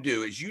you need to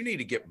do is you need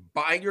to get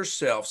by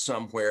yourself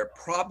somewhere,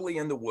 probably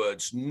in the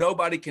woods.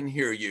 Nobody can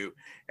hear you.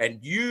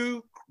 And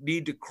you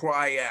need to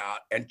cry out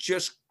and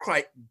just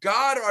cry,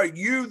 'God, are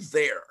you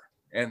there?'"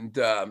 And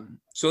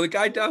so the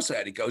guy does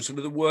that. He goes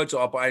into the woods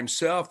all by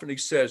himself and he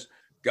says,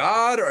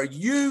 "God, are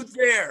you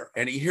there?"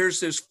 And he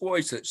hears this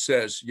voice that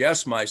says,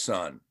 "Yes, my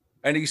son."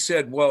 And he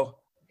said,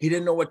 well, he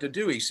didn't know what to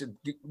do. He said,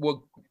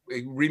 well,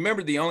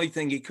 remember the only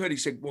thing he could. He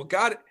said, "Well,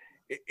 God,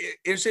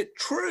 is it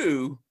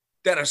true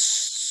that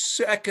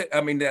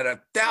that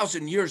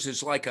 1,000 years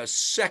is like a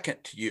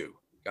second to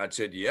you?" God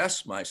said,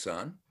 "Yes, my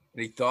son."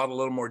 And he thought a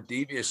little more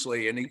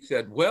deviously and he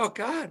said, "Well,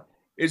 God,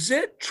 is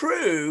it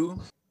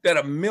true that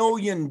 $1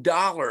 million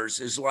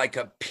is like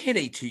a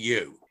penny to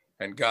you?"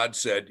 And God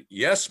said,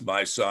 "Yes,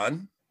 my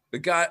son."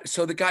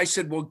 So the guy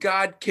said, "Well,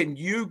 God, can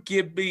you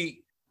give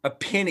me a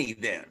penny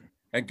then?"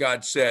 And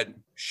God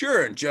said,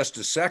 "Sure, in just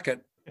a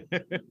second."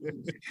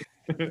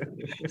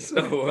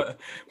 So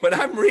when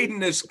I'm reading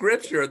this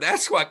scripture,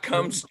 that's what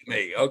comes to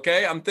me.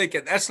 Okay. I'm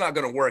thinking that's not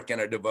going to work in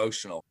a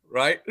devotional,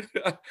 right?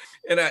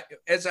 And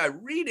as I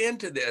read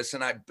into this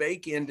and I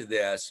bake into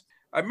this,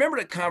 I remember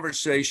a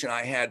conversation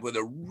I had with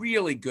a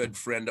really good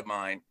friend of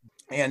mine,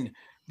 and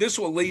this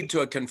will lead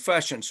to a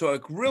confession. So a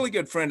really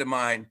good friend of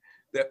mine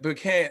that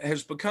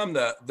has become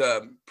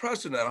the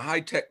president of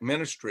High Tech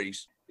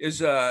Ministries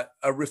is a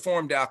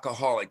reformed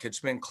alcoholic. It's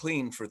been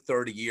clean for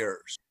 30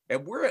 years.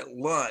 And we're at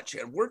lunch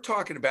and we're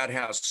talking about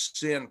how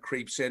sin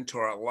creeps into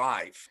our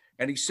life.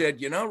 And he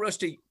said,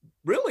 Rusty,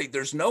 really,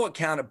 there's no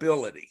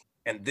accountability.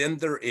 And then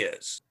there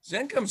is.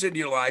 Sin comes into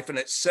your life and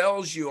it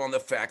sells you on the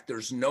fact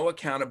there's no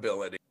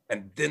accountability.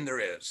 And then there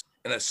is.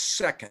 In a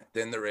second,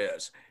 then there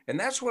is. And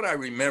that's what I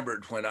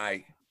remembered when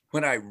I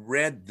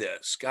read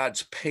this.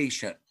 God's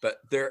patient,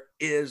 but there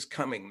is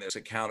coming this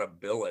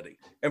accountability.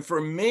 And for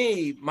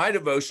me, my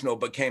devotional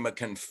became a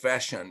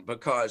confession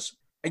because,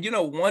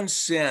 one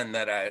sin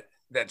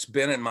that's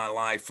been in my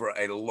life for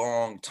a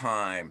long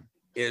time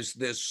is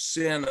this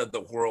sin of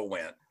the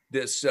whirlwind.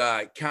 This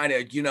kind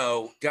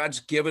of, God's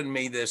given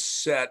me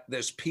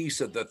this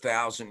piece of the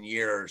 1,000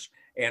 years,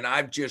 and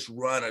I've just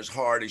run as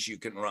hard as you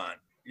can run.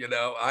 You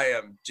know, I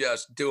am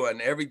just doing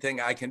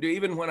everything I can do.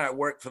 Even when I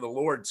work for the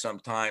Lord,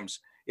 sometimes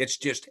it's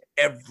just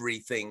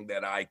everything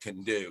that I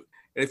can do.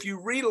 And if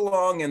you read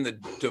along in the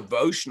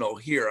devotional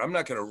here, I'm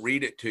not going to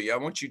read it to you. I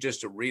want you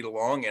just to read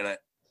along in it.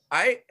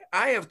 I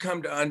have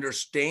come to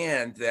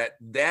understand that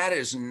that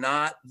is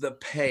not the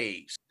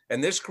pace.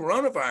 And this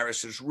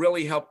coronavirus has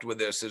really helped with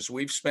this as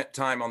we've spent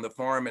time on the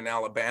farm in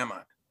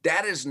Alabama.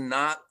 That is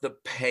not the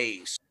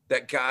pace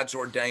that God's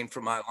ordained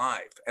for my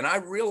life. And I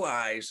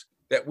realize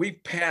that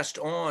we've passed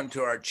on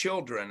to our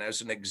children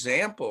as an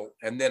example,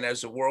 and then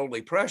as a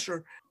worldly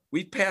pressure,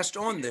 we've passed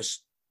on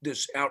this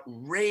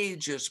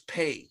outrageous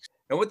pace.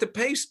 And what the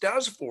pace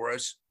does for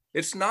us,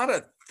 it's not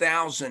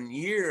 1,000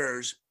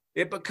 years.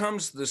 It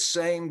becomes the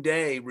same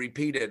day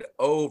repeated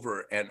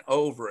over and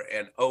over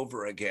and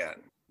over again.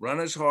 Run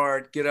as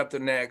hard, get up the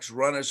next,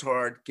 run as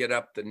hard, get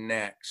up the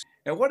next.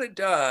 And what it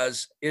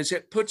does is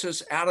it puts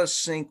us out of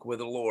sync with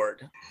the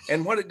Lord.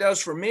 And what it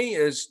does for me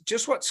is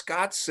just what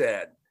Scott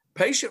said.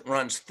 Patient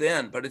runs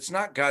thin, but it's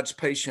not God's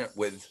patient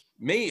with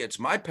me. It's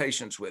my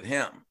patience with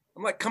him.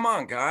 I'm like, come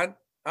on, God.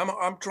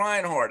 I'm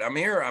trying hard. I'm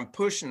here. I'm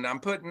pushing. I'm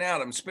putting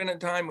out. I'm spending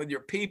time with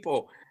your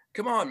people.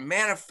 Come on,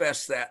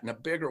 manifest that in a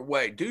bigger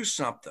way. Do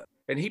something.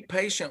 And he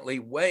patiently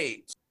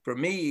waits for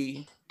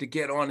me to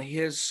get on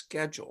his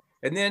schedule.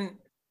 And then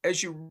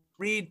as you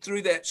read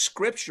through that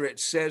scripture, it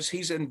says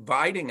he's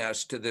inviting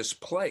us to this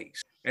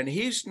place. And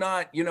he's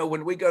not, you know,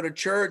 when we go to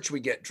church,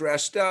 we get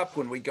dressed up.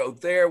 When we go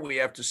there, we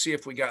have to see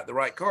if we got the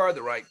right car,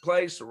 the right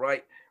place,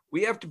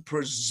 we have to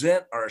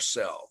present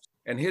ourselves.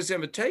 And his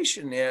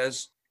invitation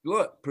is,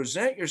 look,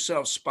 present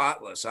yourself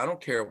spotless. I don't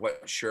care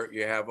what shirt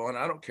you have on.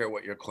 I don't care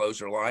what your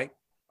clothes are like.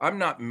 I'm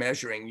not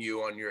measuring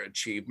you on your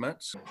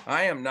achievements.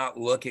 I am not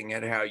looking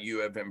at how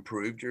you have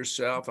improved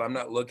yourself. I'm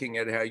not looking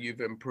at how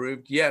you've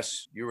improved.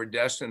 Yes, you were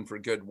destined for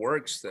good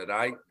works that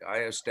I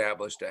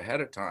established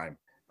ahead of time.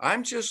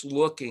 I'm just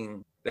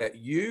looking that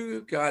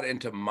you got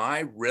into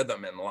my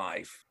rhythm in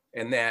life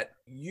and that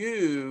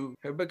you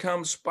have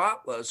become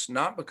spotless,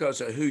 not because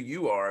of who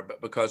you are,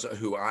 but because of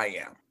who I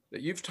am.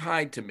 That you've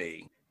tied to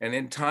me. And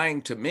in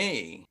tying to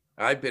me,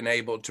 I've been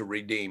able to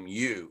redeem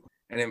you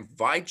and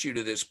invite you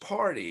to this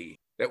party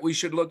that we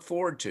should look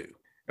forward to.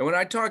 And when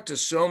I talk to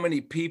so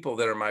many people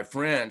that are my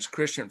friends,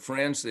 Christian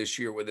friends this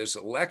year with this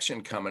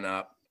election coming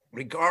up,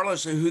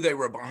 regardless of who they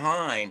were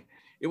behind,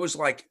 it was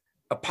like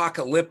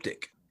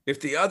apocalyptic. If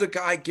the other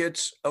guy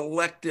gets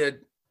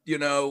elected, you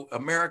know,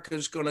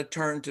 America's going to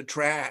turn to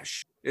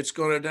trash. It's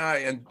going to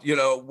die. And, you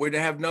know, we'd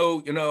have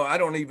no, you know, I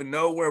don't even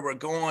know where we're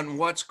going,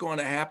 what's going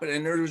to happen.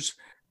 And there's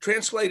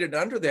translated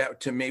under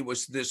that to me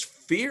was this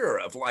fear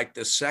of like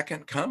the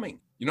second coming.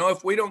 You know,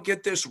 if we don't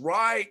get this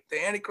right,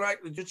 the Antichrist,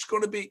 it's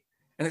going to be,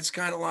 and it's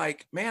kind of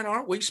like, man,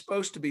 aren't we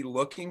supposed to be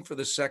looking for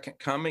the second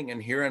coming?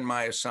 And here in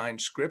my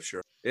assigned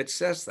scripture, it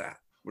says that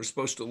we're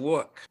supposed to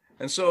look.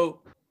 And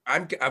so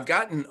I've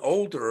gotten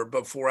older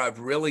before I've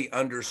really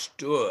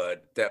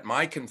understood that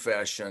my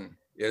confession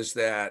is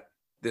that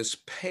this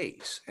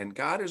pace, and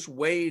God is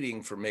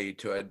waiting for me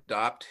to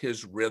adopt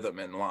his rhythm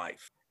in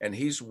life. And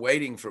he's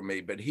waiting for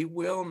me, but he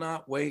will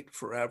not wait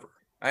forever.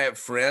 I have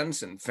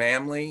friends and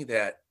family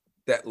that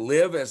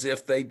live as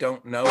if they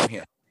don't know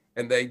him,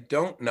 and they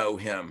don't know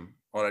him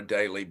on a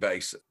daily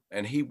basis.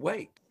 And he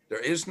waits. There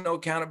is no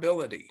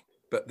accountability,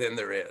 but then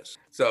there is.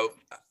 So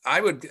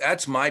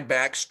that's my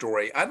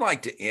backstory. I'd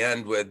like to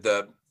end with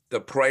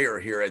the prayer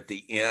here at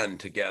the end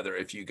together,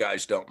 if you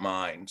guys don't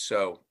mind.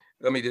 So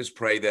let me just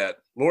pray that,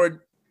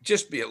 Lord,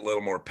 just be a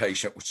little more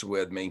patient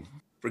with me.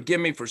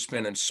 Forgive me for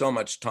spending so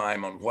much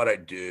time on what I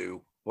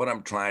do, what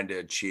I'm trying to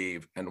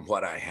achieve, and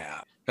what I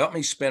have. Help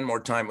me spend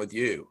more time with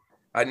you.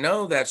 I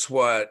know that's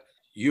what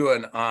you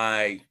and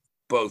I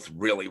both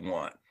really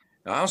want.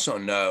 I also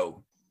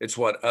know it's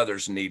what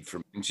others need from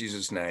me. In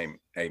Jesus' name,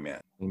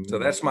 amen. So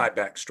that's my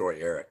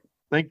backstory, Eric.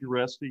 Thank you,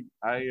 Rusty.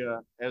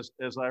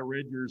 As I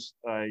read yours,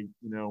 I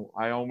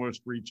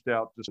almost reached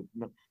out to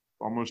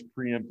almost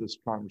preempt this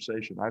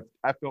conversation.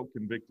 I felt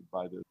convicted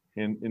by this,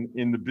 and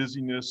in the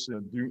busyness,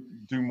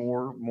 do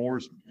more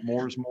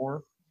is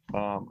more.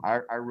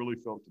 I really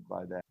felt it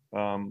by that.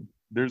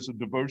 There's a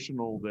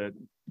devotional that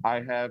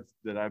I have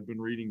that I've been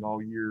reading all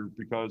year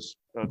because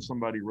of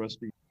somebody,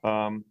 Rusty.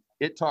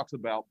 It talks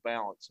about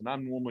balance, and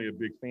I'm normally a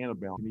big fan of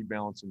balance. You need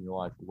balance in your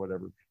life or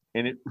whatever.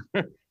 And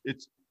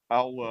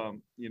I'll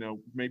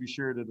maybe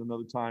share it at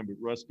another time. But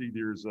Rusty,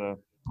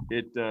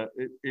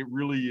 it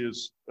really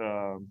is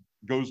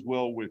goes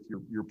well with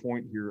your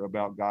point here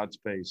about God's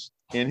pace,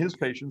 and his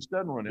patience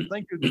doesn't run out.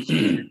 Thank goodness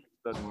his patience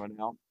doesn't run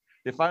out.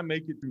 If I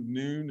make it through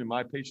noon and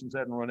my patience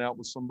hadn't run out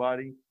with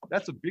somebody,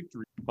 that's a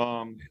victory.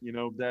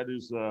 That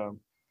is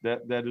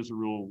a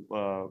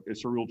real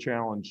it's a real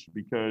challenge,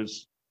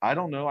 because I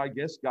don't know. I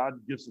guess God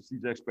gives us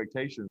these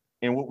expectations,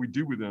 and what we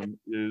do with them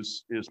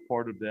is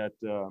part of that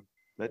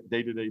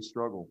day-to-day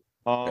struggle.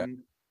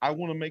 I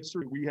want to make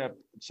sure we have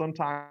some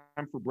time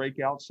for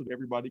breakouts so that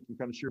everybody can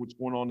kind of share what's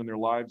going on in their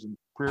lives and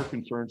prayer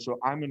concerns. So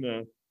I'm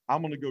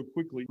gonna go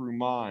quickly through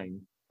mine.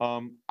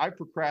 I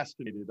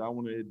procrastinated. I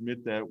want to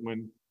admit that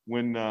when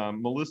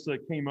Melissa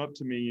came up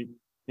to me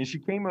And she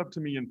came up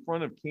to me in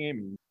front of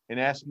Cammie and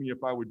asked me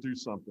if I would do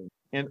something.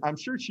 And I'm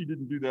sure she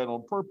didn't do that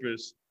on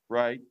purpose,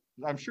 right?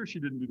 I'm sure she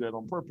didn't do that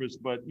on purpose,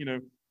 but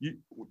you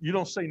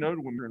don't say no to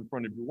when you're in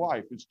front of your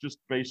wife. It's just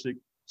basic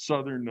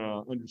Southern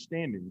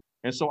understanding.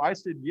 And so I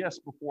said yes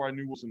before I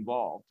knew what was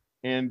involved.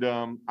 And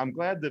I'm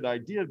glad that I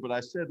did, but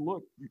I said,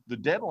 look, the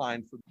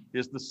deadline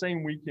is the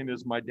same weekend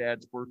as my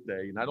dad's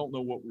birthday. And I don't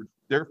know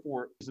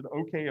therefore, is it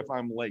okay if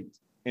I'm late?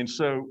 And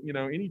so,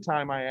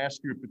 anytime I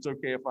ask you if it's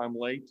okay if I'm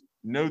late,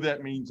 know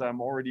that means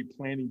I'm already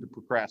planning to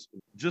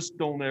procrastinate. Just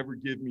don't ever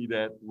give me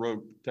that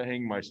rope to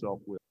hang myself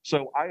with.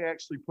 So I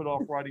actually put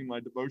off writing my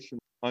devotion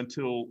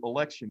until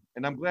election.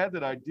 And I'm glad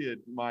that I did.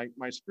 My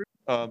script,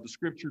 the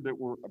scripture that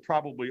we're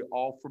probably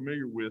all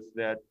familiar with,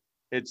 that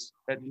it's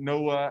at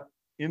Noah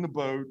in the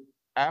boat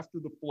after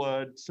the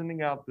flood,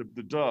 sending out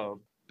the dove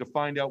to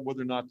find out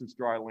whether or not this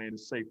dry land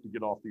is safe to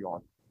get off the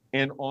ark.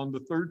 And on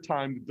the third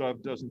time, the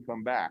dove doesn't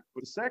come back.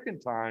 But the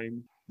second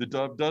time, the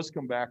dove does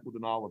come back with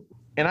an olive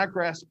branch. And I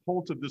grasped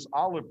hold of this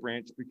olive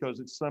branch because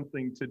it's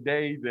something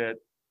today that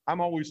I'm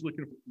always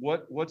looking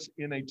for what's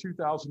in a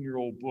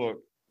 2,000-year-old book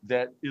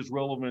that is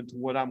relevant to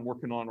what I'm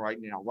working on right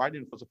now, right?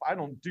 And because if I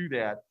don't do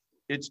that,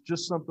 it's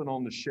just something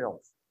on the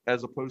shelf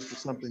as opposed to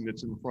something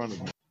that's in front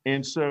of me.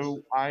 And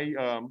so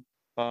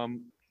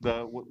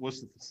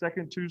was the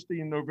second Tuesday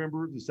in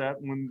November? Is that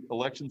when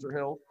elections are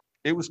held?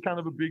 It was kind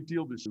of a big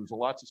deal this year. There's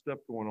lots of stuff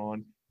going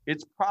on.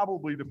 It's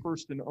probably the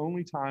first and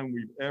only time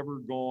we've ever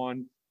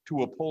gone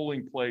to a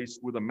polling place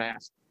with a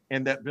mask,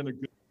 and that's been a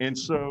good. And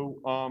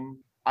so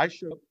I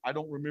showed up. I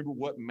don't remember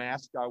what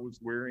mask I was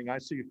wearing. I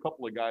see a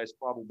couple of guys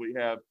probably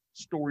have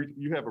stories.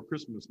 You have a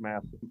Christmas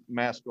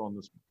mask on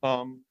this.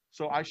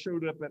 So I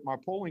showed up at my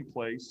polling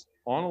place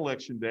on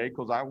election day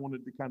because I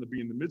wanted to kind of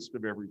be in the midst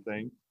of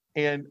everything.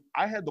 And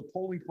I had the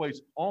polling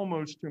place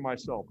almost to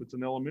myself. It's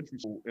an elementary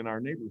school in our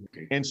neighborhood.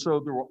 And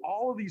so there were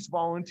all of these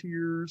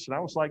volunteers. And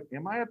I was like,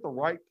 am I at the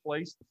right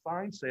place? The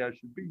signs say I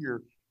should be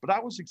here. But I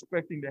was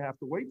expecting to have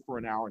to wait for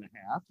an hour and a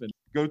half and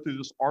go through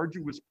this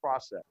arduous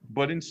process.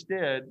 But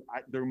instead,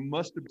 there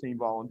must have been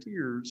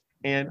volunteers.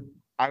 And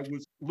I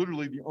was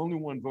literally the only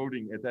one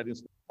voting at that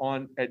instant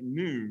at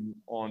noon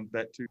on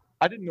that Tuesday.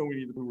 I didn't know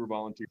any of them who were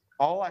volunteers.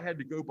 All I had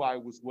to go by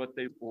was what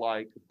they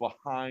like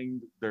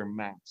behind their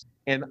mask.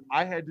 And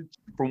I had to,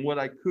 from what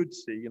I could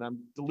see, and I'm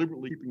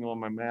deliberately keeping on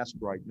my mask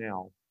right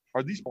now,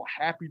 are these people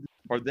happy?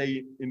 Are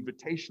they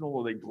invitational?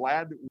 Are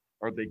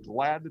they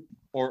glad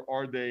or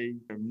are they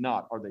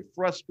not? Are they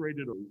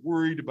frustrated or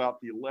worried about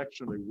the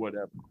election or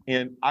whatever?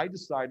 And I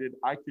decided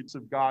I could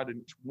serve God in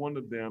each one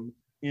of them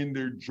in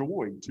their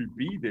joy to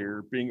be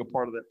there, being a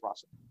part of that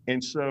process.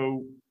 And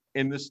so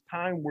in this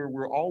time where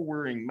we're all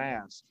wearing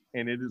masks,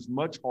 and it is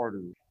much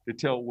harder to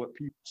tell what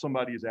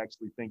somebody is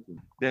actually thinking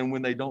than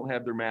when they don't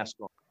have their mask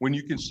on. When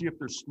you can see if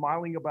they're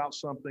smiling about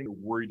something or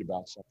worried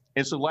about something.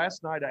 And so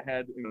last night I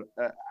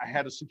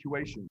had a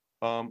situation.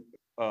 One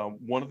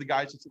of the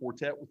guys at the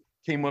quartet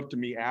came up to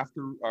me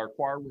after our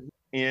choir,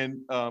 and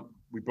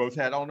we both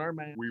had on our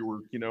masks. We were,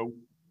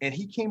 and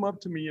he came up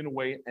to me in a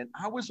way, and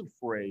I was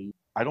afraid.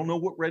 I don't know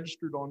what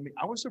registered on me.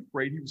 I was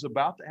afraid he was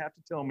about to have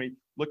to tell me,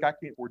 look, I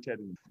can't quartet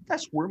anymore.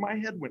 That's where my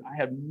head went. I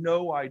have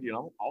no idea.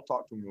 I'll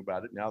talk to him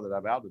about it now that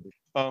I've outed it.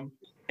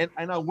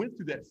 And I went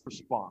through that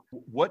response.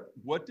 What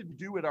did he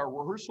do at our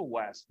rehearsal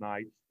last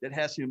night that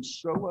has him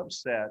so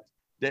upset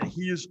that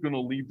he is going to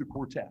leave the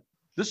quartet?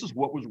 This is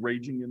what was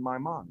raging in my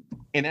mind.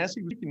 And as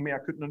he was speaking to me, I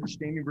couldn't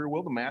understand him very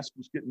well. The mask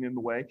was getting in the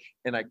way,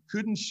 and I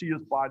couldn't see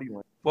his body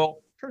language.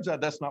 Well, turns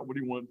out that's not what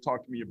he wanted to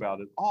talk to me about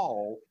at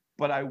all.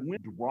 But I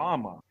went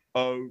drama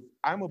of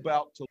I'm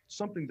about to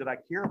something that I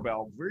care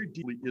about very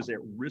deeply is at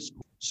risk.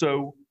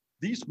 So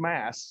these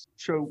masks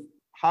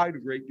hide a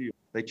great deal.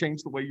 They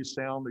change the way you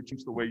sound, they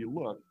change the way you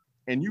look.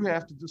 And you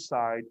have to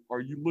decide, are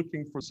you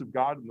looking for some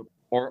God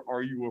or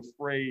are you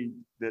afraid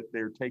that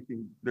they're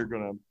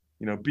going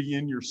to, be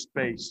in your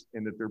space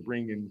and that they're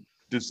bringing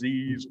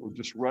disease or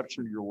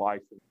disruption to your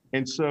life?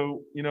 And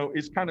so,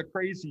 it's kind of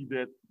crazy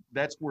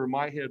that's where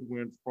my head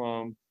went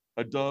from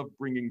a dove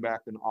bringing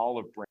back an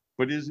olive branch.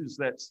 But is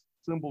that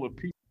symbol of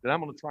peace that I'm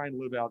going to try and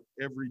live out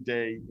every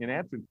day in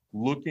Advent,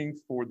 looking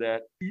for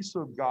that peace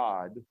of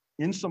God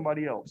in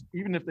somebody else,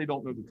 even if they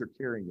don't know that they're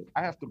carrying it.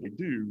 I have to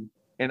do,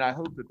 and I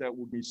hope that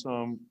will be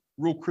some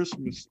real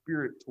Christmas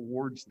spirit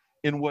towards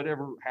in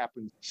whatever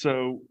happens.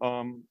 So,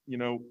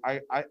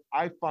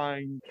 I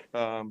find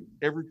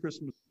every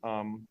Christmas,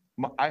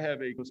 I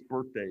have a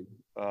birthday.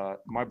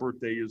 My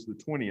birthday is the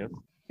 20th.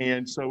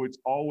 And so it's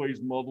always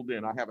muddled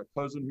in. I have a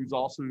cousin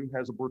who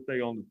has a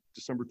birthday on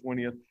December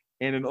 20th.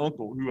 And an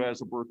uncle who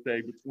has a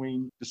birthday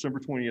between December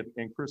 20th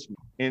and Christmas.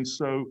 And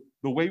so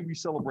the way we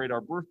celebrate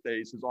our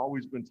birthdays has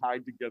always been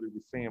tied together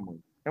with family.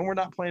 And we're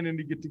not planning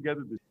to get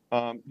together this.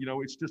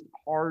 It's just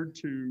hard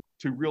to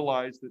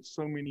realize that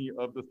so many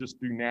of the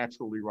just do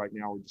naturally right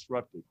now are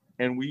disrupted.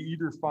 And we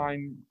either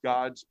find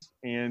God's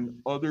and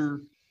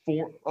other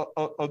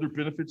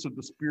benefits of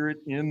the Spirit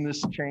in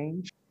this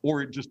change,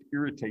 or it just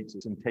irritates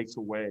us and takes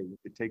away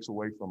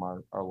from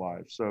our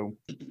lives. So,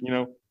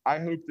 I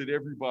hope that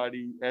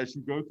everybody, as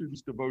you go through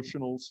these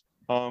devotionals,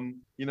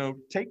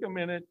 take a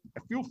minute.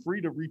 Feel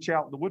free to reach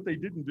out. What they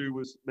didn't do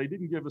was they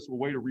didn't give us a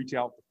way to reach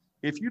out.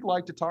 If you'd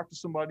like to talk to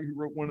somebody who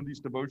wrote one of these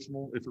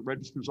devotional, if it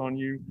registers on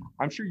you,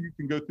 I'm sure you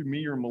can go through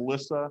me or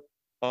Melissa,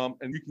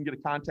 and you can get a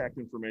contact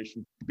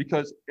information,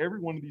 because every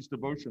one of these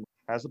devotionals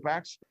has a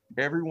backstory.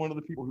 Every one of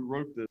the people who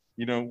wrote this,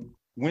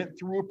 went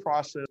through a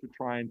process to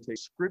try and take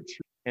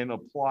scripture and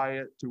apply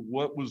it to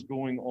what was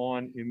going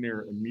on in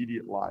their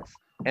immediate life.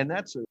 And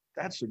that's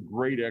a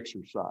great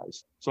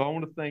exercise. So I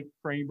want to thank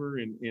Kramer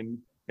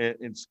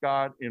and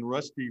Scott and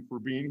Rusty for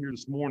being here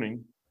this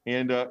morning.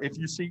 And if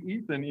you see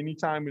Ethan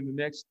anytime in the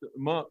next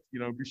month,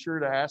 be sure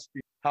to ask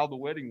him how the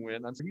wedding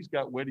went. I think he's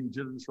got wedding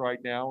jitters right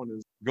now and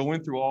is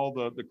going through all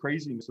the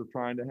craziness of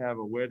trying to have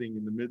a wedding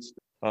in the midst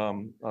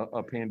of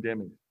a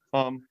pandemic.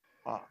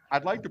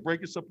 I'd like to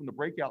break us up in the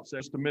breakout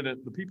session just a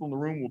minute. The people in the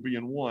room will be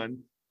in one,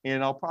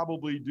 and I'll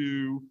probably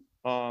do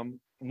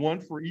one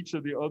for each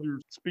of the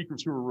other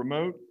speakers who are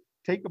remote.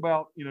 Take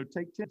 10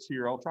 minutes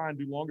here. I'll try and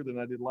do longer than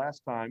I did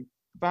last time.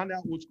 Find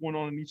out what's going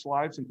on in each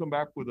lives and come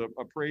back with a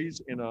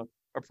praise and a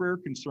prayer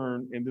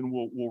concern, and then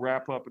we'll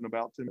wrap up in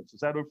about 10 minutes.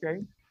 Is that okay?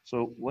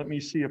 So let me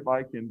see if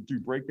I can do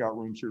breakout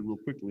rooms here real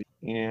quickly.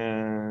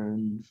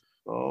 And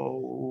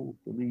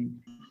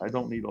I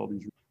don't need all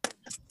these.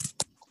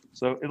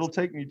 So it'll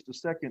take me just a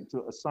second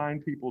to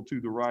assign people to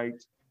the right.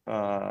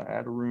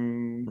 Add a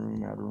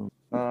room, add a room.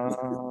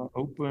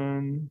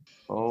 Open.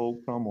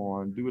 Oh, come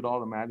on. Do it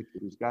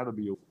automatically. There's got to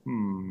be a.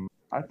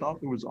 I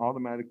thought there was an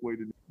automatic way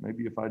to do.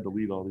 Maybe if I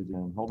delete all these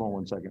in. Hold on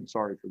one second.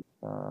 Sorry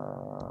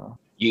for.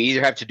 You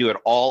either have to do it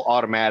all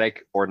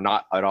automatic or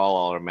not at all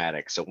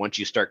automatic. So once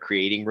you start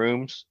creating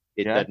rooms,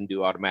 it doesn't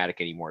do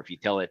automatic anymore. If you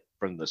tell it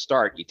from the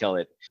start, you tell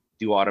it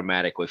do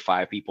automatic with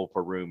 5 people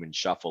per room and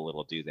shuffle,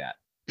 it'll do that.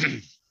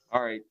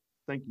 All right.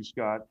 Thank you,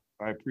 Scott.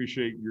 I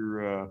appreciate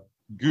your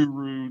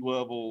guru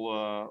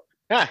level.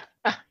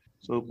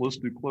 So let's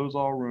do close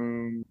all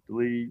rooms,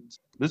 delete.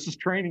 This is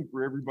training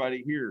for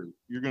everybody here.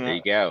 There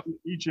you go.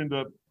 Each end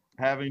up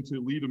having to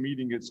lead a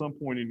meeting at some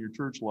point in your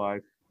church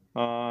life.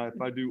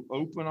 If I do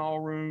open all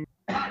rooms,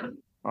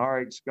 all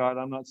right, Scott,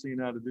 I'm not seeing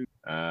how to do.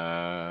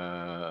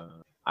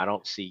 I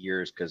don't see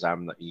yours because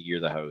you're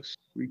the host.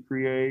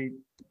 Recreate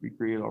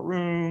all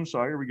rooms.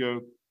 So here we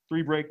go.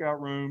 3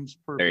 breakout rooms.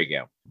 Perfect. There you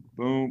go.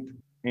 Boom.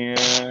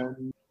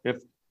 And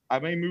if I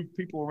may move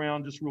people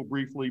around just real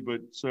briefly,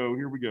 but so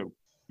here we go.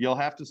 You'll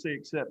have to say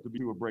accept to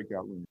do a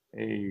breakout room.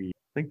 Hey, I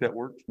think that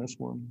works. This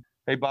one.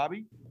 Hey,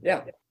 Bobby.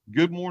 Yeah.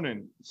 Good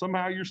morning.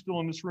 Somehow you're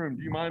still in this room.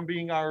 Do you mind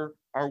being our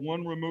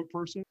one remote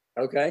person?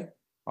 Okay.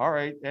 All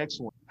right.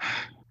 Excellent.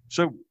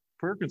 So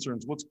prayer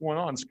concerns, what's going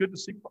on? It's good to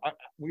see.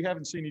 We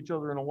haven't seen each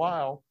other in a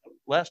while.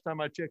 Last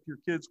time I checked, your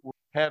kids were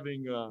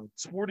having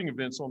sporting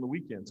events on the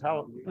weekends.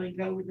 How? You think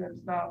COVID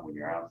doesn't stop when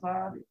you're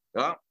outside?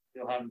 Yeah.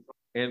 Still having fun.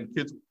 And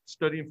kids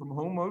studying from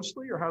home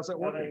mostly, or how's that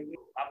working?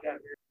 I've got.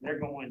 They're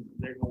going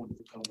to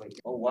come back.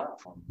 Oh wow.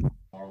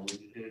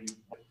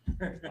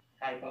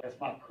 That's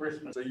my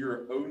Christmas. So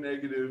you're O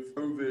negative,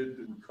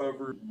 COVID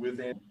recovered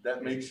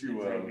that makes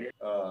you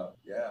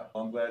yeah.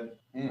 I'm glad.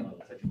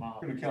 Such a mom.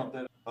 I'm gonna count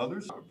that.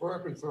 Others?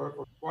 Working,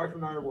 so wife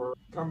and I were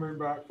coming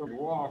back from a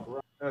walk.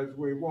 Right? As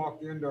we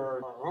walked into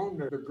our home,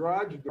 the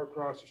garage door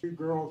across the street,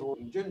 girls were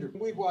in ginger.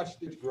 We watched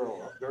these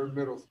grow up. They're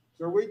middle.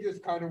 So we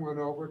just kind of went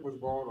over what was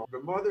going on. The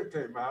mother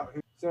came out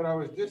and said, I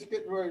was just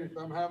getting ready.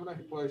 I'm having a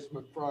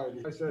replacement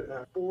Friday. I said,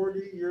 at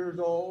 40 years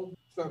old,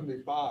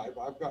 75,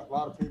 I've got a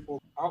lot of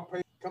people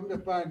outpatient. Come to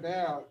find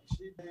out,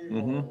 she paid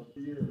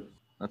years.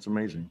 That's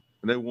amazing.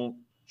 And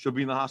she'll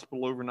be in the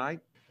hospital overnight?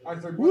 I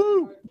said,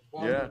 woo!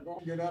 Yeah.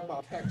 Don't get up,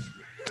 I'll text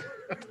you.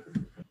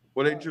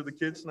 What age are the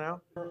kids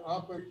now? They're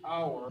up an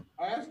hour.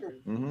 I asked her.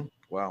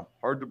 Wow.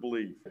 Hard to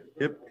believe.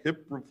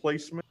 Hip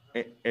replacement,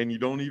 and you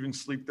don't even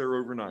sleep there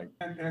overnight.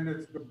 And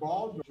it's the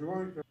ball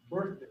joint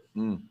birthday.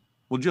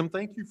 Well, Jim,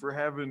 thank you for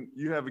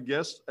you have a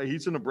guest.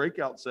 He's in a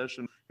breakout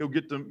session. He'll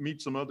get to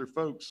meet some other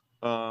folks.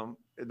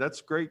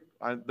 That's great.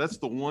 That's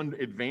the one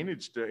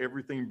advantage to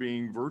everything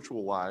being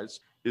virtualized,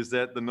 is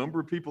that the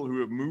number of people who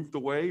have moved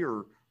away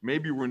or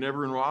maybe were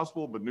never in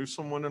Roswell but knew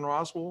someone in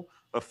Roswell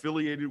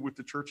affiliated with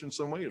the church in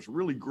some way has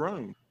really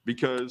grown,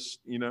 because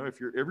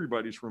if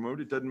everybody's remote,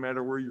 it doesn't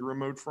matter where you're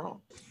remote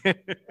from.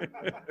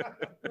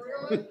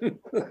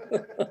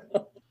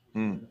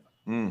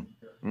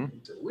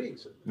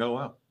 Weeks. No,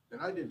 wow. And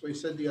I did. So he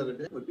said the other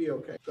day it would be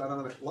okay. Got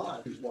on it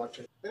live. He's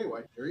watching.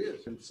 Anyway, there he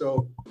is. And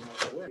so,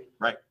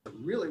 right.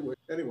 Really would.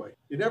 Anyway,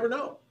 you never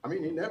know. I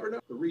mean, you never know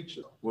the reach.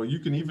 Well, you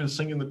can even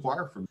sing in the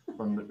choir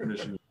from the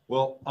mission.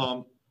 Well,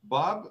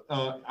 Bob,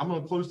 I'm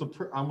going to close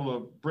I'm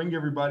going to bring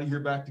everybody here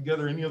back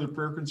together. Any other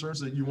prayer concerns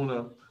that you want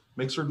to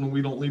make certain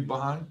we don't leave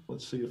behind?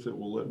 Let's see if it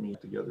will let me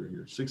together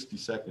here. 60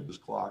 seconds is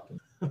clocking.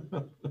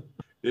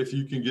 If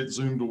you can get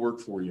Zoom to work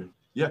for you.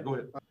 Yeah, go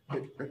ahead.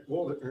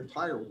 Well, the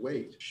entire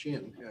weight,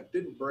 shin,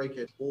 didn't break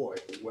it. Boy,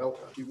 well,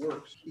 she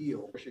works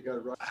heel. She got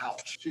it right.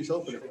 Ouch. She's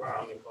opening it.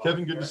 Wow.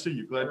 Kevin, good to see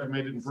you. Glad you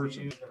made it in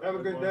person. Have a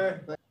good day.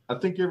 I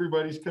think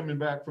everybody's coming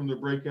back from the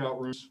breakout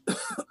rooms.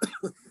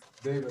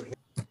 David.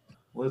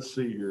 let's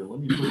see here. Let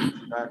me put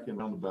this back in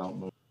roundabout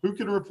mode. Who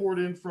can report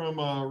in from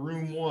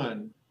room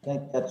 1? I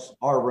think that's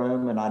our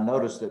room, and I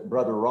noticed that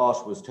Brother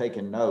Ross was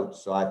taking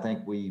notes, so I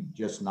think we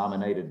just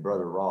nominated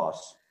Brother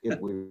Ross if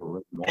we were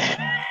room 1.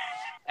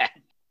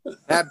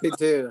 Happy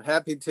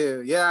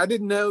to. Yeah, I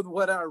didn't know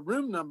what our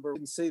room number.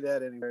 Didn't see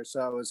that anywhere, so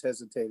I was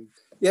hesitating.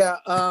 Yeah,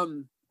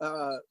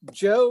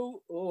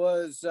 Joe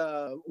was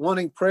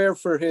wanting prayer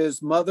for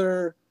his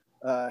mother,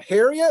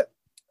 Harriet.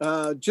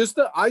 Just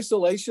the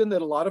isolation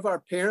that a lot of our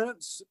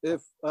parents,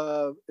 if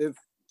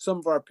some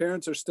of our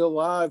parents are still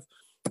alive,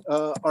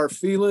 are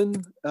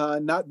feeling,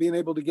 not being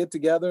able to get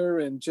together,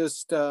 and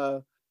just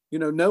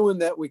knowing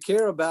that we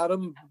care about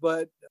them,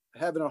 but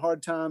having a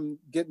hard time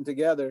getting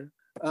together.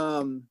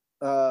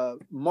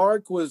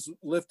 Mark was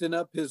lifting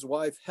up his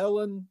wife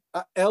Ellen.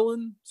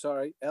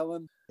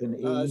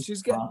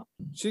 She's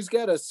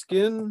got a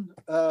skin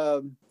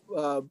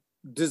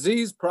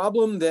disease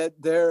problem that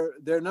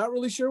they're not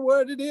really sure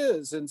what it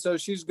is, and so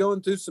she's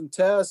going through some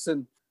tests.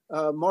 And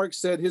Mark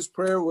said his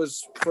prayer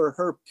was for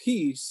her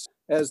peace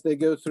as they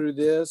go through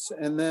this.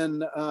 And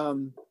then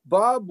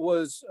Bob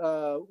was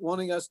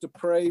wanting us to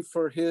pray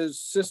for his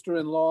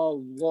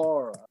sister-in-law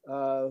Laura,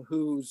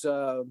 who's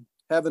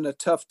having a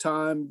tough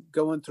time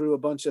going through a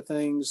bunch of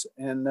things,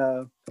 and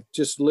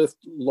just lift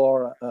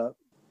Laura up.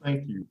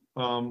 Thank you.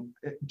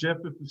 Jeff,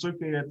 if it's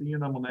okay, at the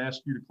end, I'm going to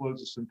ask you to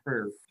close us in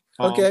prayer.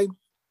 Okay.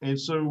 And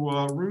so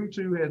room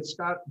 2 had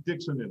Scott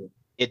Dixon in it.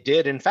 It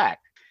did, in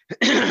fact.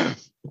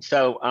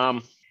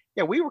 So,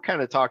 we were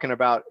kind of talking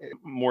about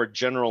more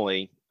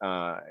generally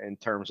in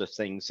terms of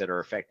things that are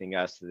affecting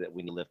us that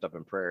we need to lift up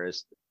in prayer,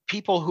 is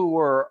people who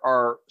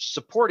are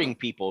supporting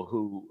people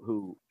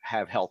who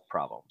have health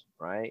problems,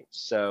 right?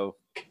 So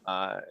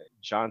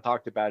John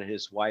talked about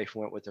his wife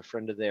went with a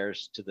friend of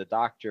theirs to the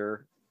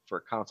doctor for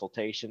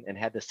consultation and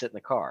had to sit in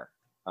the car.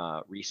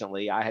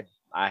 Recently, I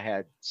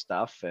had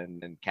stuff,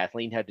 and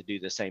Kathleen had to do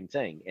the same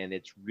thing. And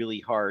it's really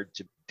hard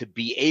to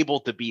be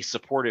able to be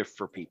supportive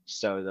for people.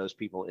 So those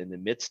people in the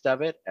midst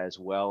of it, as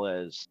well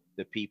as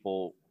the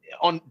people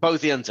on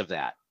both ends of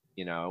that,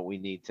 we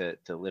need to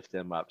lift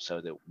them up so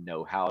that we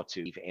know how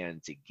to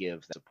and to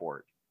give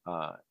support,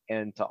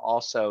 and to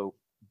also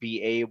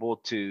be able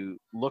to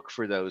look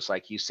for those,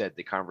 like you said,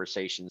 the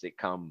conversations that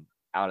come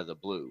out of the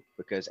blue,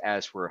 because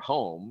as we're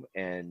home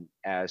and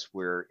as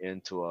we're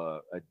into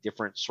a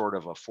different sort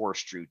of a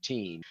forced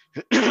routine,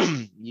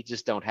 you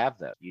just don't have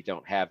that. You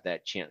don't have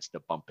that chance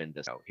to bump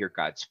into, hear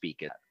God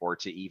speak it, or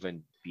to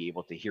even be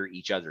able to hear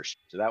each other.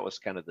 So that was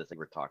kind of the thing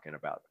we're talking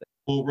about.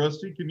 Well,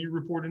 Rusty, can you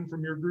report in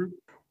from your group?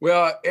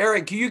 Well,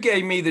 Eric, you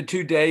gave me the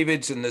 2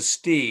 Davids and the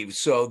Steves,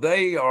 so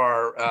they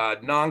are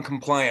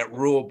non-compliant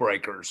rule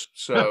breakers.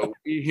 So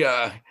we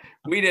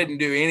didn't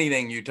do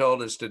anything you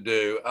told us to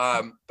do.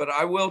 But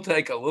I will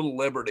take a little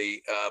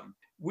liberty.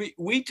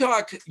 We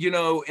talked, in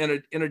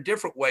a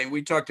different way.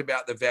 We talked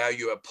about the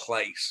value of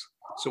place.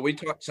 So we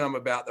talked some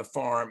about the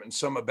farm, and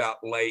some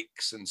about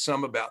lakes, and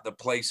some about the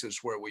places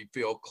where we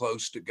feel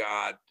close to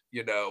God,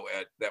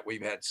 that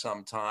we've had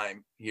some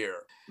time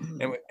here.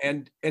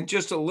 And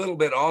just a little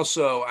bit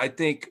also, I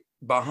think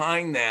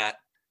behind that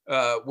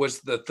was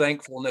the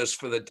thankfulness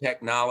for the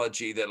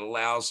technology that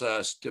allows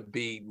us to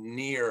be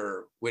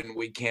near when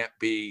we can't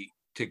be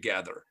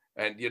together.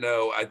 And,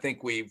 I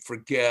think we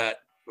forget,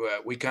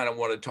 we kind of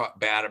want to talk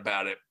bad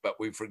about it, but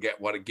we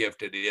forget what a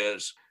gift it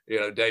is.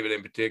 David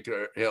in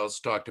particular has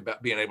talked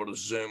about being able to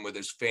Zoom with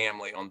his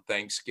family on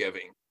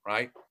Thanksgiving,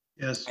 right?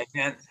 Yes. And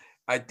then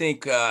I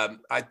think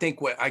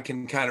what I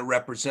can kind of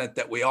represent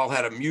that we all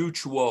had a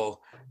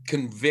mutual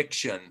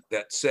conviction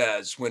that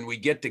says when we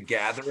get to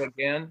gather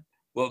again,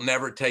 we'll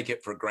never take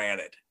it for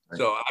granted. Right.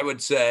 So I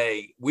would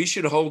say we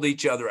should hold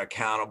each other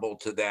accountable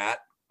to that,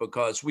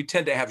 because we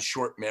tend to have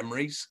short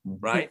memories,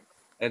 right?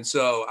 And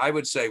so I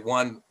would say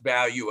one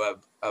value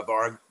of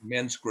our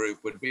men's group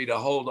would be to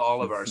hold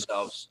all of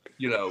ourselves,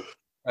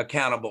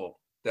 accountable,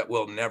 that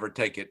we'll never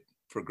take it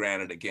for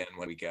granted again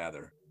when we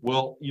gather.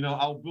 Well,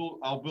 I'll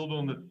build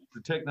on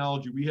the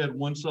technology. We had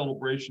one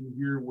celebration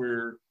here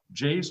where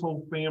Jay's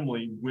whole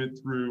family went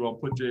through, I'll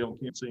put Jay on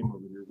camera, see him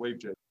over here, wave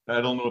Jay.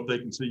 I don't know if they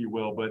can see you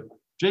well, but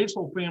Jay's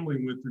whole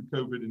family went through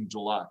COVID in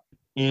July.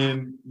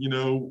 And,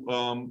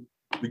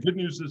 the good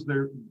news is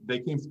they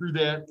came through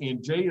that,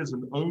 and Jay is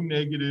an O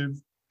negative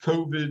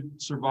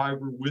COVID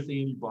survivor with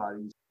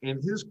antibodies.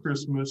 And his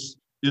Christmas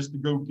is to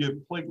go give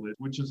platelets,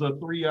 which is a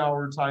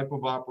 3-hour type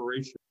of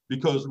operation,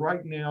 because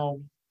right now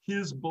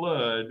his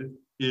blood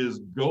is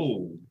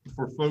gold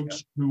for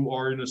folks who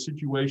are in a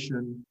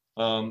situation,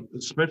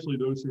 especially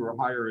those who are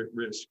higher at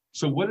risk.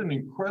 So what an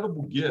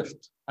incredible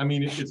gift. I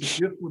mean, it's a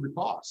gift with a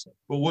cost,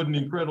 but what an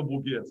incredible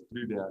gift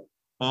to do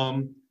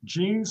that.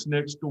 Gene's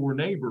next door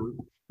neighbor,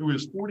 who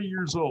is 40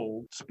 years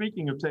old,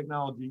 speaking of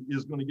technology,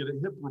 is going to get a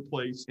hip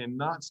replaced and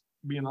not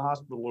be in the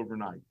hospital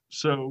overnight.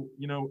 So,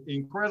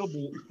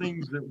 incredible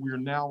things that we're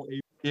now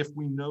able, if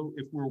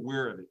we're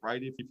aware of it,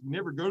 right? If you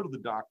never go to the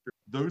doctor,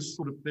 those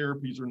sort of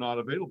therapies are not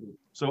available.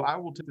 So I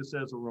will take this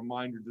as a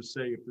reminder to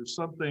say, if there's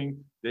something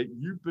that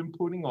you've been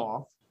putting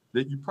off,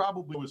 that you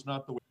probably was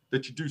not the way,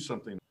 that you do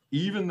something.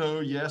 even though,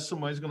 yes,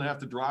 somebody's going to have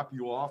to drop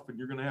you off and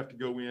you're going to have to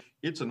go in,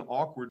 it's an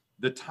awkward,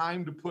 the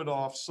time to put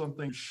off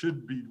something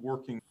should be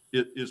working,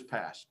 it is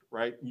past,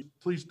 right?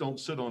 Please don't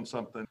sit on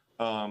something,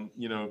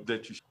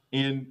 that you,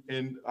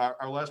 and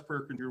our last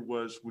prayer here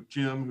was with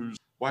Jim, whose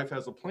wife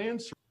has a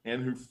planned surgery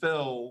and who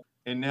fell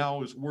and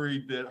now is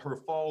worried that her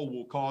fall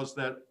will cause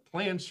that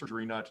planned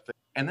surgery not to take.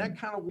 And that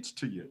kind of gets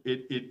to you.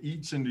 It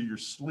eats into your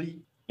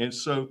sleep. And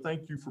so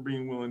thank you for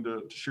being willing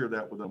to share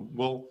that with them.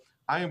 Well,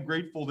 I am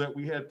grateful that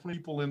we had plenty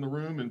of people in the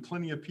room and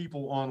plenty of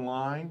people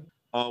online.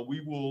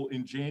 We will,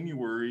 in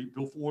January,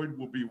 Bill Floyd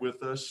will be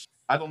with us.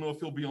 I don't know if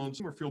he'll be on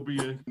Zoom or if he'll be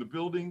in the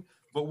building,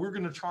 but we're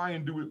going to try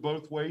and do it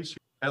both ways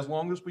as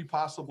long as we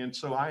possibly. And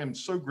so I am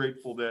so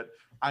grateful that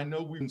I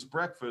know Weekend's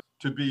Breakfast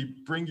to be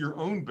bring your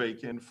own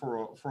bacon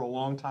for a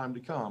long time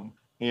to come.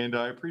 And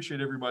I appreciate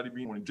everybody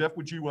being here. Jeff,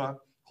 would you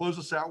close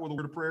us out with a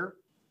word of prayer?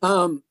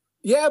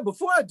 Yeah,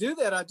 before I do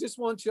that, I just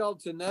want y'all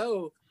to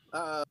know,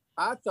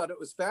 I thought it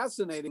was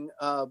fascinating.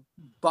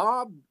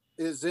 Bob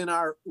was in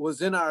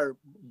our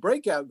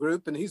breakout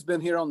group, and he's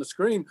been here on the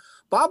screen.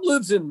 Bob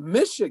lives in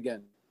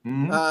Michigan,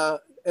 and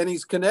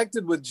he's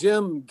connected with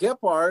Jim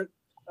Gephardt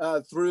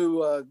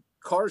through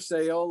car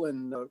sale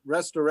and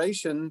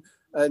restoration.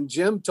 And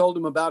Jim told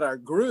him about our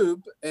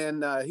group,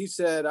 and he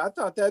said, I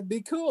thought that'd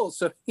be cool.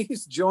 So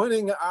he's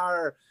joining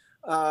our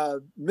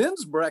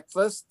men's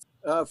breakfast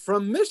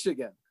from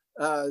Michigan.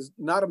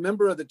 Not a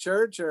member of the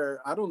church,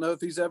 or I don't know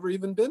if he's ever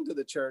even been to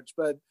the church,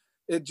 but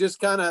it just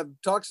kind of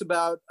talks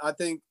about, I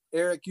think,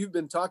 Eric, you've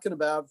been talking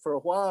about for a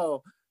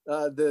while,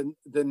 the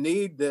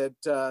need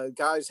that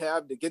guys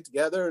have to get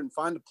together and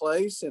find a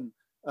place. And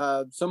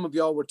some of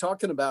y'all were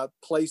talking about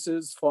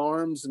places,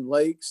 farms and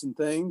lakes and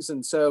things.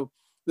 And so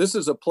this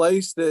is a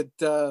place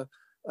that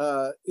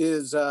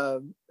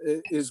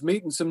is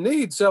meeting some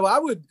needs. So I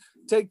would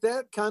take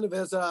that kind of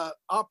as an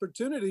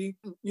opportunity.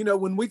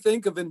 When we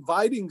think of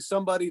inviting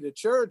somebody to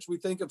church, we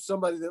think of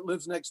somebody that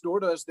lives next door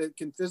to us that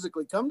can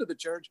physically come to the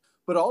church.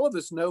 But all of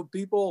us know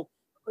people,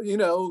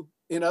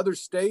 in other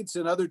states,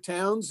 in other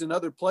towns, in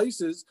other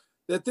places,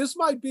 that this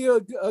might be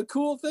a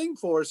cool thing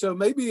for. So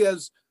maybe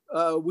as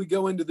we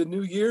go into the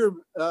new year,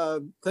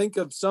 think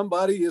of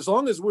somebody, as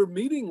long as we're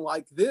meeting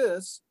like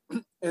this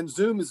and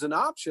Zoom is an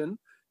option,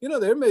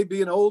 there may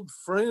be an old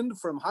friend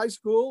from high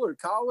school or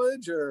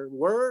college or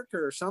work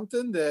or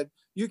something that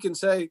you can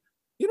say,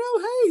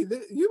 hey,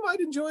 you might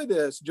enjoy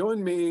this.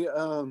 Join me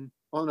on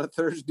a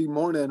Thursday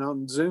morning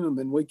on Zoom,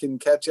 and we can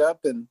catch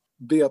up and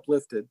be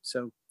uplifted.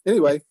 So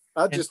anyway,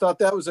 I just thought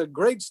that was a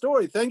great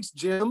story. Thanks,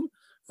 Jim,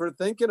 for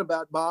thinking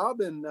about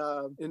Bob and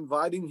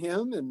inviting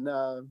him and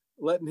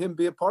letting him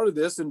be a part of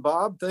this. And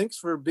Bob, thanks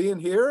for being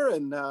here,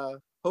 and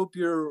hope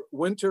your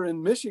winter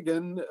in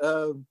Michigan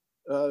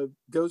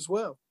goes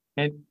well.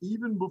 And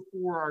even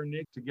before our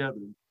next together,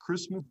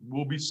 Christmas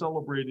will be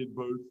celebrated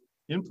both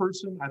in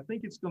person. I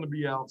think it's going to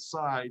be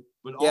outside,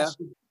 but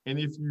also, and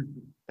if you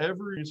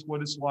ever is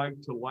what it's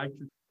like to light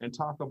your and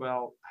talk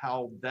about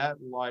how that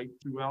light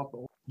throughout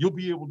you'll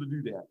be able to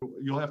do that.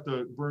 You'll have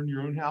to burn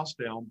your own house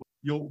down, but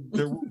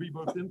there will be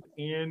both in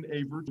and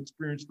a virtual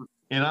experience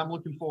and I'm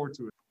looking forward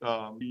to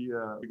it. Be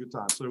a good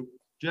time. So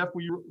Jeff,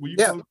 will you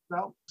close us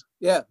out?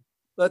 Yeah,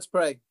 let's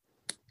pray.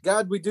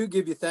 God, we do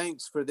give you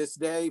thanks for this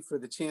day, for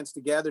the chance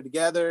to gather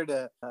together,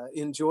 to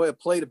enjoy a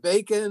plate of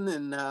bacon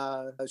and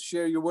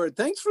share your word.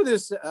 Thanks for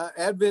this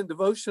Advent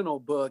devotional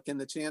book and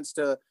the chance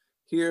to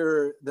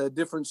hear the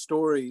different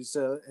stories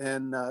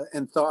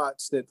and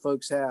thoughts that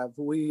folks have.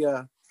 We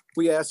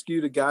ask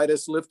you to guide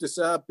us, lift us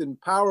up,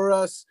 empower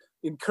us,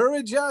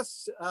 encourage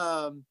us,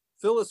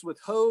 fill us with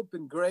hope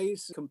and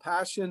grace,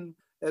 compassion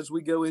as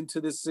we go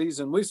into this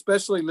season. We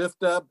especially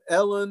lift up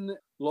Ellen,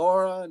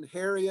 Laura, and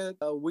Harriet.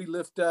 We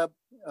lift up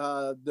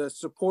the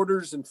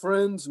supporters and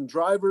friends and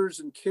drivers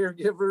and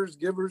caregivers,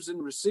 givers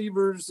and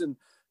receivers,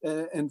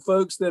 and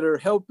folks that are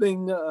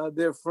helping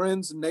their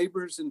friends and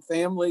neighbors and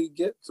family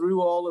get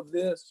through all of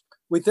this.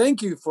 We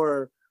thank you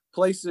for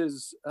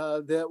places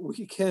that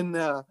we can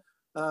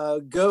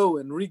go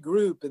and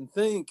regroup and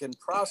think and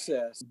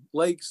process,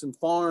 lakes and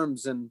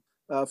farms, and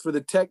for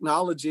the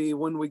technology.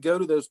 When we go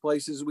to those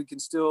places, we can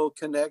still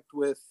connect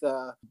with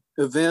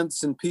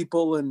events and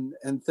people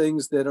and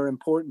things that are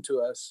important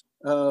to us.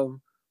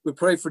 We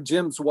pray for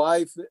Jim's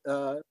wife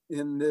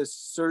in this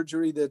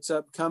surgery that's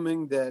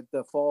upcoming, that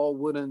the fall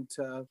wouldn't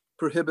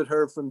prohibit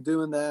her from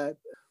doing that.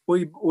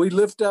 We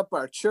lift up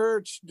our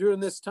church during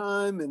this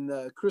time and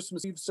the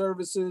Christmas Eve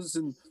services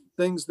and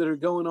things that are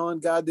going on,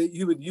 God, that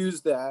you would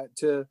use that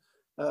to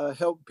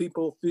help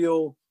people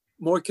feel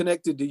more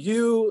connected to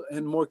you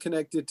and more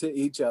connected to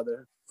each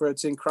other. For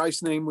it's in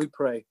Christ's name we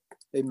pray.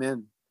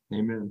 Amen.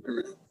 Amen.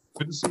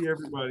 Good to see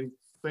everybody.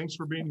 Thanks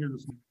for being here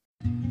this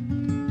morning.